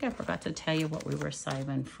think I forgot to tell you what we were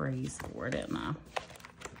saving freeze for, didn't I?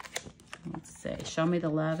 Let's see. Show Me the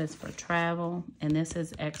Love is for travel. And this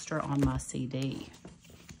is extra on my CD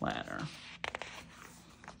ladder.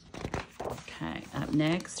 Okay, up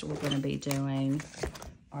next, we're going to be doing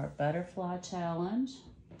our butterfly challenge.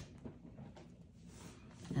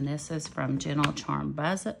 And this is from Gentle Charm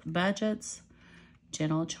Budgets.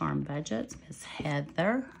 Gentle Charm Budgets, Miss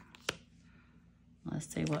Heather.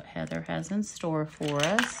 Let's see what Heather has in store for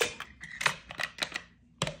us.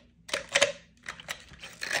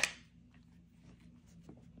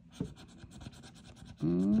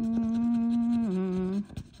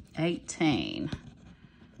 $18.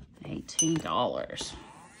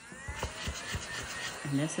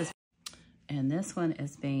 And this one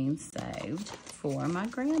is being saved for my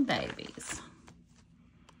grandbabies.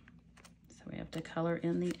 So we have to color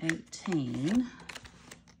in the 18.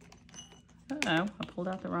 Uh-oh, I pulled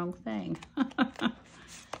out the wrong thing. To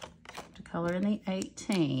color in the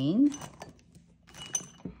 18.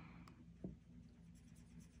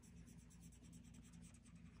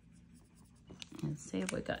 Let's see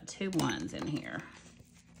if we got 2 1s in here.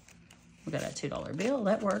 We got a $2 bill,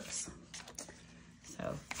 that works.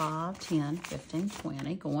 So 5, 10, 15,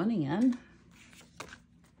 20 going in.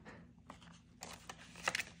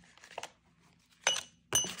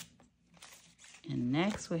 And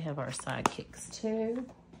next we have our sidekicks too.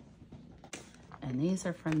 And these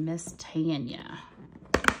are from Miss Tanya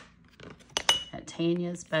at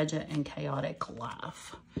Tanya's Budget and Chaotic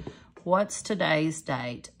Life. What's today's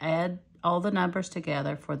date? Add all the numbers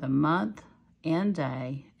together for the month and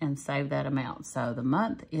day and save that amount. So the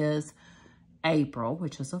month is April,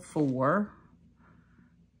 which is a 4.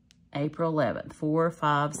 April 11th, 4,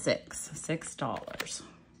 5, 6, $6.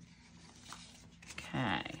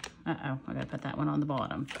 Okay. Uh-oh, I gotta put that one on the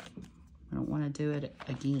bottom. I don't want to do it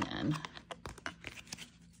again.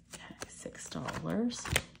 Okay,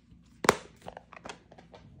 $6.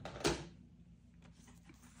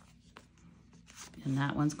 And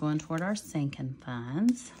that one's going toward our sinking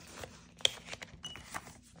funds.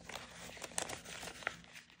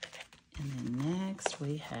 And then Next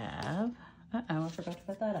we have, uh-oh, I forgot to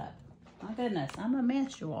put that up. My goodness, I'm a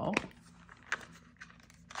mess, you all.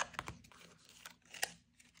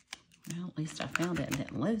 Well, at least I found it and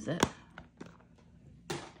didn't lose it.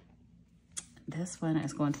 This one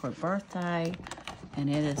is going toward birthday,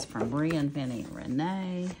 and it is from Reinventing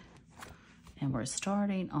Renee. And we're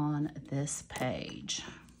starting on this page.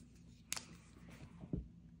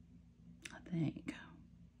 I think.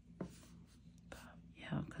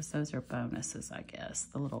 Yeah, because those are bonuses, I guess.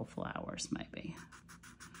 The little flowers, maybe.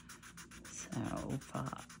 So, 5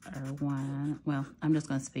 or 1. Well, I'm just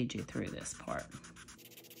going to speed you through this part.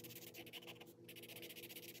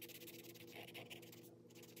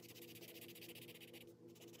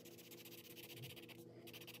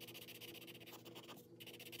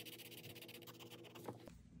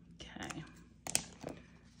 Okay.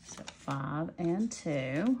 So, 5 and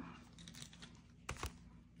 2.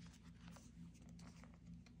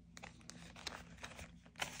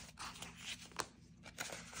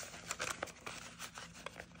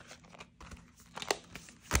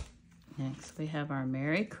 Next, we have our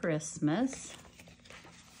Merry Christmas.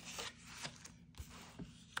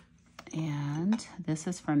 And this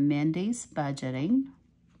is from Mindy's Budgeting.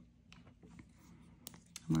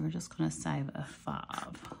 And we're just going to save a 5.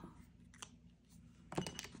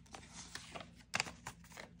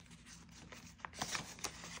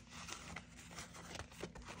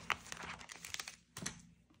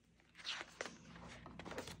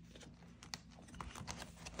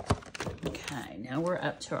 Okay, now we're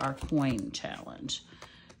up to our coin challenge.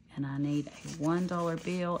 And I need a $1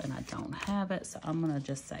 bill, and I don't have it, so I'm going to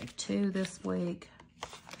just save 2 this week.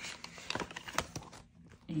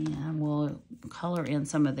 And we'll color in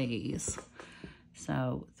some of these.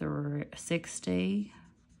 So, 60,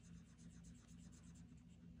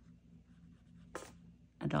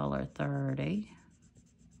 $1.30,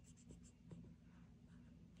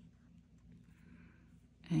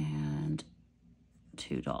 and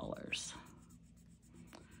 $2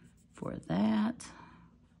 for that.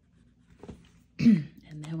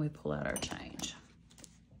 And then we pull out our change.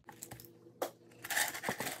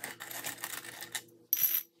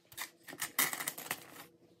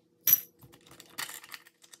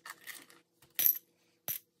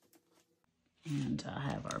 And I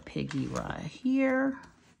have our piggy right here.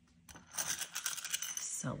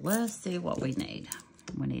 So let's see what we need.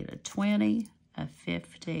 We need a 20, a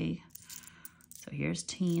 50. So here's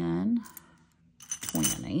 10,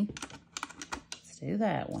 20. Let's do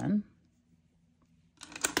that one.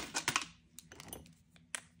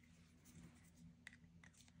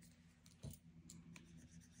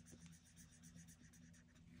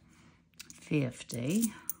 $50,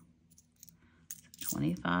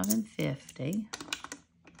 25 and 50.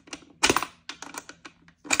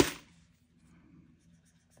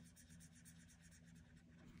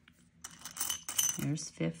 Here's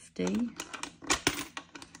 50. We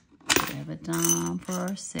have a dime for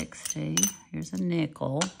our 60. Here's a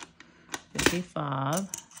nickel. 55,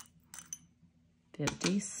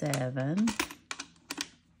 57,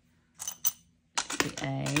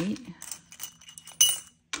 58.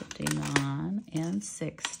 59 and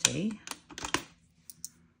 60.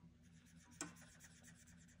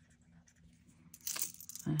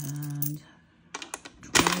 And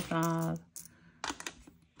 25,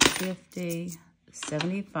 50,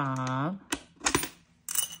 75,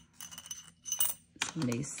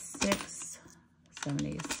 76,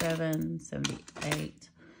 77, 78,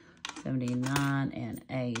 79, and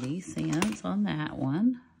 80 cents on that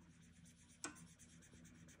one.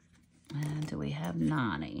 And do we have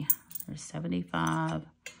 90? There's 75.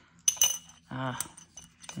 I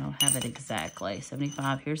don't have it exactly.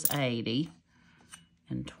 75, here's 80.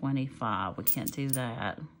 And 25, we can't do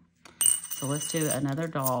that. So let's do another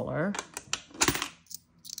 $1.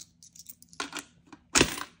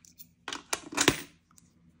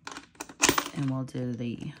 And we'll do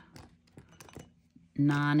the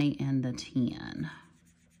 90 and the 10.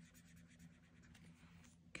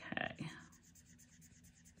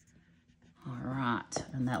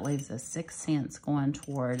 And that leaves us 6 cents going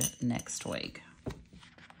toward next week.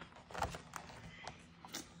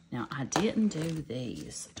 Now, I didn't do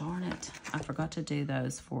these. Darn it. I forgot to do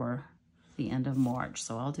those for the end of March,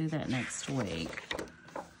 so I'll do that next week.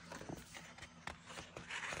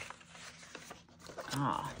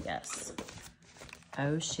 Ah, yes.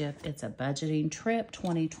 Oh, Shift. It's a budgeting trip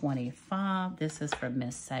 2025. This is from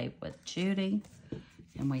Miss Save with Judy.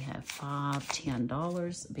 And we have $5,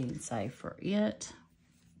 $10 being saved for it.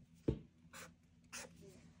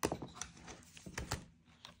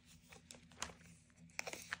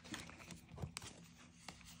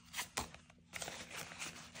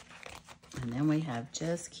 And then we have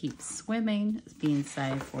Just Keep Swimming being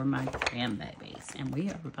saved for my grandbabies. And we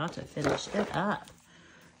are about to finish it up.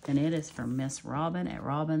 And it is from Miss Robin at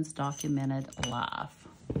Robin's Documented Life.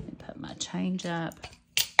 Let me put my change up.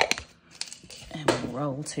 And we'll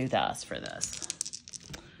roll 2 dice for this.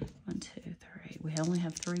 1, 2, 3. We only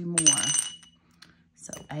have 3 more.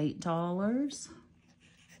 So $8.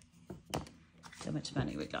 How much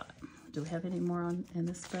money we got? Do we have any more in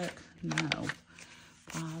this book? No.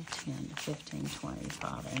 5, 10, 15,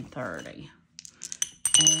 25, and 30.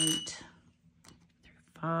 8 through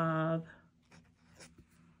 5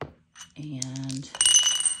 and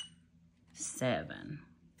 7.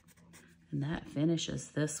 And that finishes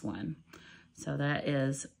this one. So that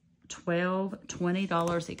is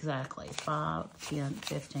 $20 exactly. 5, 10,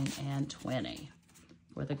 15, and 20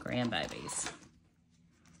 for the grandbabies.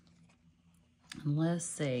 And let's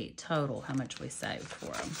see total how much we saved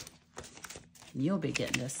for them. And you'll be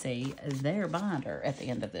getting to see their binder at the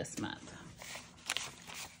end of this month.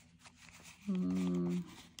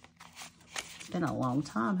 It's been a long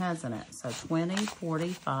time, hasn't it? So 20,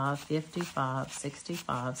 45, 55,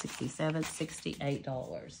 65, 67,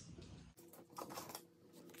 $68.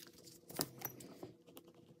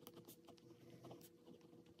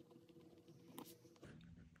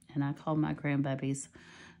 And I call my grandbabies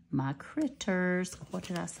my critters. What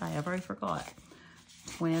did I say? I've already forgot.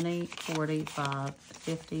 20, 45,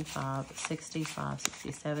 55, 65,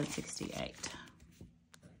 67, 68.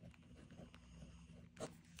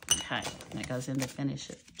 Okay, that goes into finish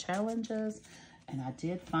it challenges. And I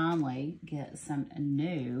did finally get some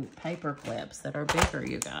new paper clips that are bigger,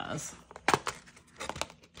 you guys.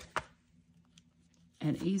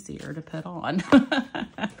 And easier to put on.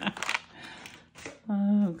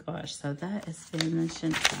 Oh gosh, so that is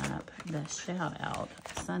finishing up the shout out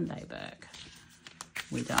Sunday book.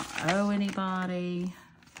 We don't owe anybody.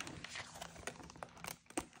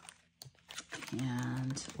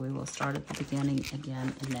 And we will start at the beginning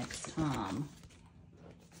again next time.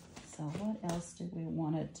 So what else do we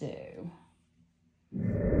want to do?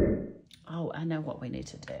 Oh, I know what we need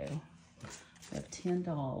to do. We have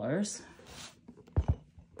 $10.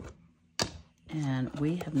 And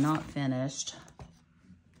we have not finished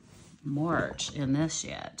March in this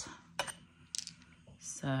yet.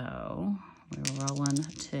 So we were rolling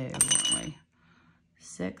 2, weren't we?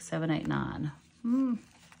 6, 7, 8, 9.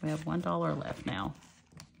 We have $1 left now.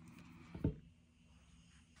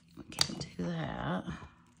 We can't do that.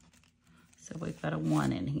 So we've got a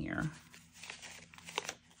 1 in here.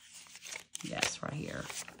 Yes, right here.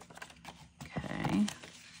 Okay.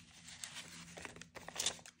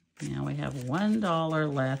 Now we have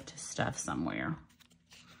 $1 left to stuff somewhere.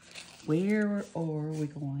 Where are we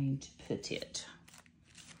going to put it?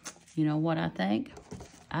 You know what I think?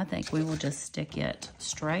 I think we will just stick it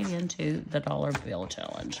straight into the dollar bill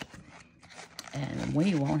challenge. And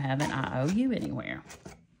we won't have an IOU anywhere.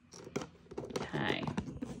 Okay.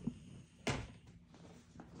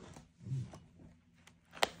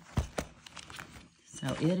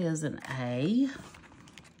 So it is an A.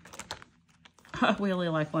 We only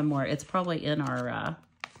like 1 more. It's probably in our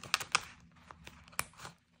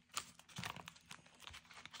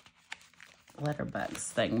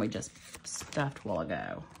letterbox thing we just stuffed a while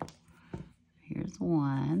ago. Here's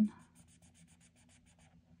 1.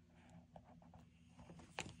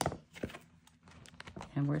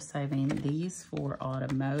 And we're saving these for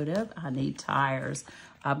automotive. I need tires.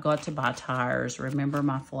 I've got to buy tires. Remember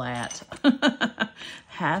my flat.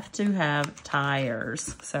 Have to have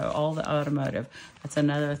tires. So all the automotive. That's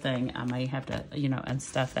another thing I may have to, you know, and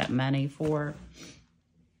stuff that money for.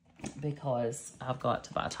 Because I've got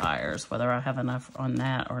to buy tires, whether I have enough on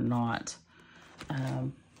that or not.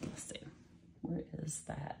 Let's see. Where is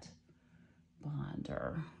that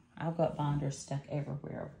binder? I've got binders stuck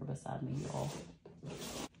everywhere over beside me, y'all.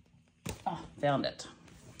 Oh, found it.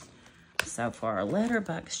 So for our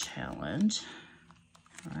letterbox challenge,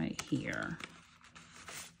 right here.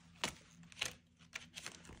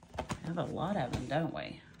 We have a lot of them, don't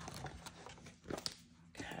we?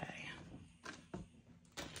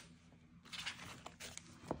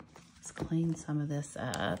 Clean some of this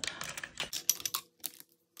up.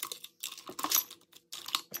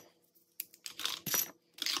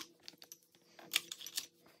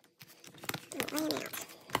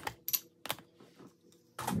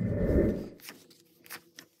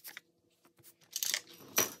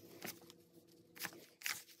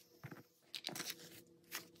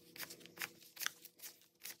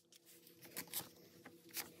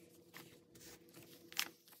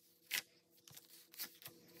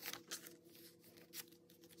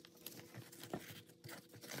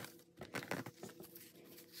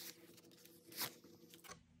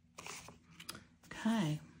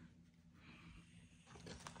 Okay.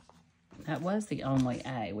 That was the only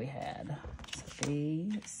A we had. So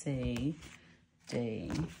B, C,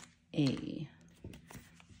 D, E,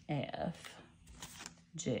 F,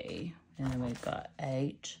 G, and then we've got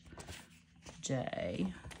H,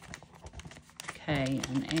 J, K,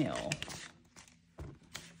 and L.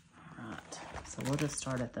 All right, so we'll just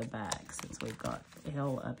start at the back since we've got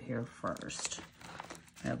L up here first.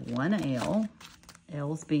 We have one L.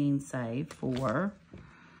 L's being saved for...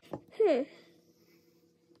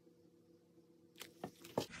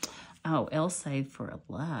 Oh, L saved for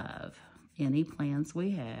love. Any plans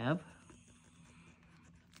we have.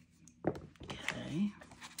 Okay.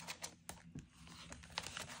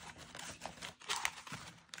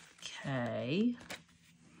 K.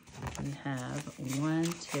 We have 1, 2,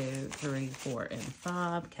 3, 4, and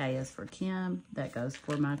 5. K is for Kim. That goes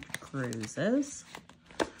for my cruises.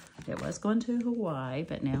 It was going to Hawaii,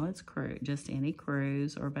 but now it's just any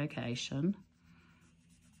cruise or vacation.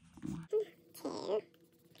 1, 2,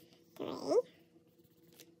 3,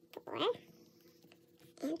 4,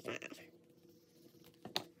 and 5.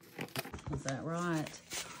 Is that right?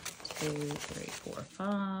 2, 3, 4,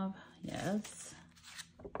 5. Yes.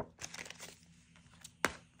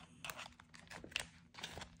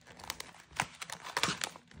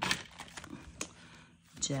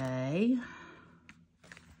 J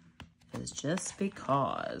is just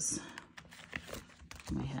because.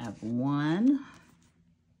 We have 1.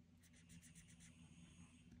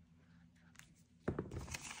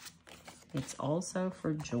 It's also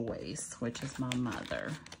for Joyce, which is my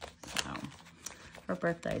mother. So her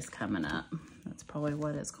birthday's coming up. That's probably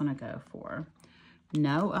what it's going to go for.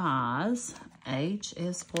 No I's. H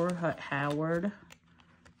is for Howard,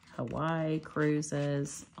 Hawaii,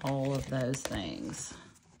 cruises, all of those things.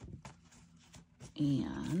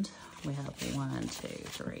 And we have 1, 2,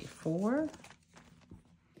 3, 4.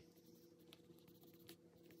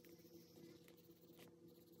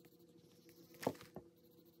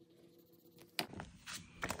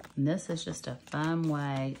 And this is just a fun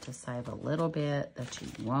way to save a little bit that you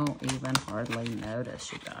won't even hardly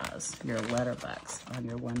notice, you guys. Your letterbucks on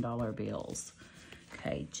your $1 bills.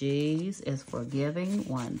 Okay, G's is for giving.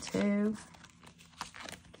 1, 2.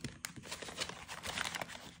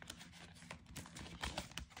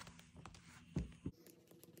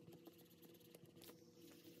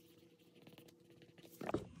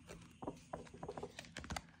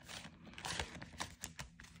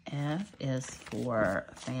 F is for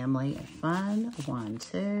family and fun. 1,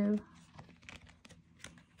 2.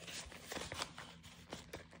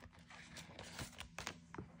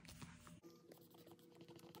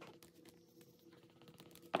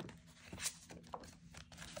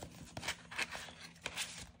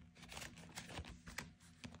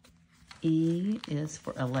 E is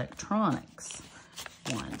for electronics.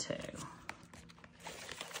 1, 2.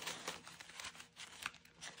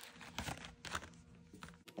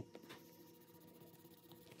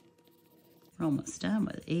 We're almost done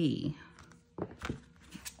with E.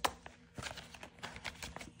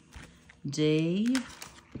 D,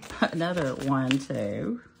 another 1,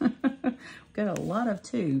 2. Got a lot of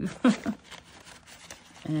 2.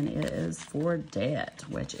 And it is for debt,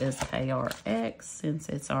 which is KRX, since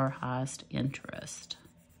it's our highest interest.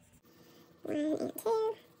 1 and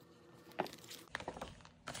 2.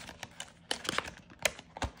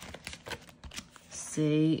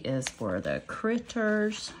 C is for the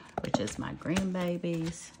critters, which is my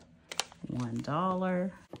grandbabies.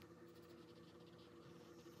 $1.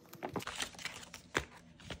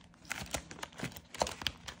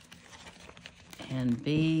 And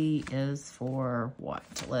B is for what?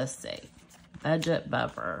 Let's see. Budget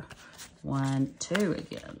buffer. 1, 2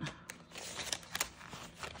 again.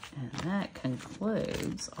 And that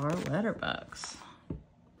concludes our letterbucks.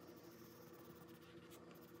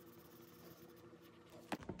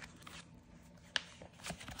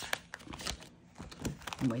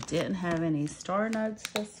 And we didn't have any star notes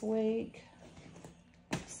this week.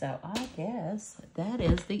 So I guess that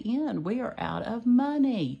is the end. We are out of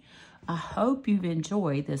money. I hope you've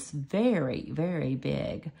enjoyed this very, very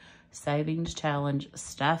big savings challenge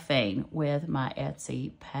stuffing with my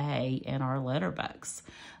Etsy pay and our letterbucks.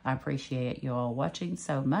 I appreciate you all watching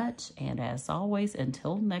so much. And as always,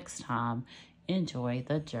 until next time, enjoy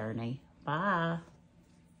the journey. Bye.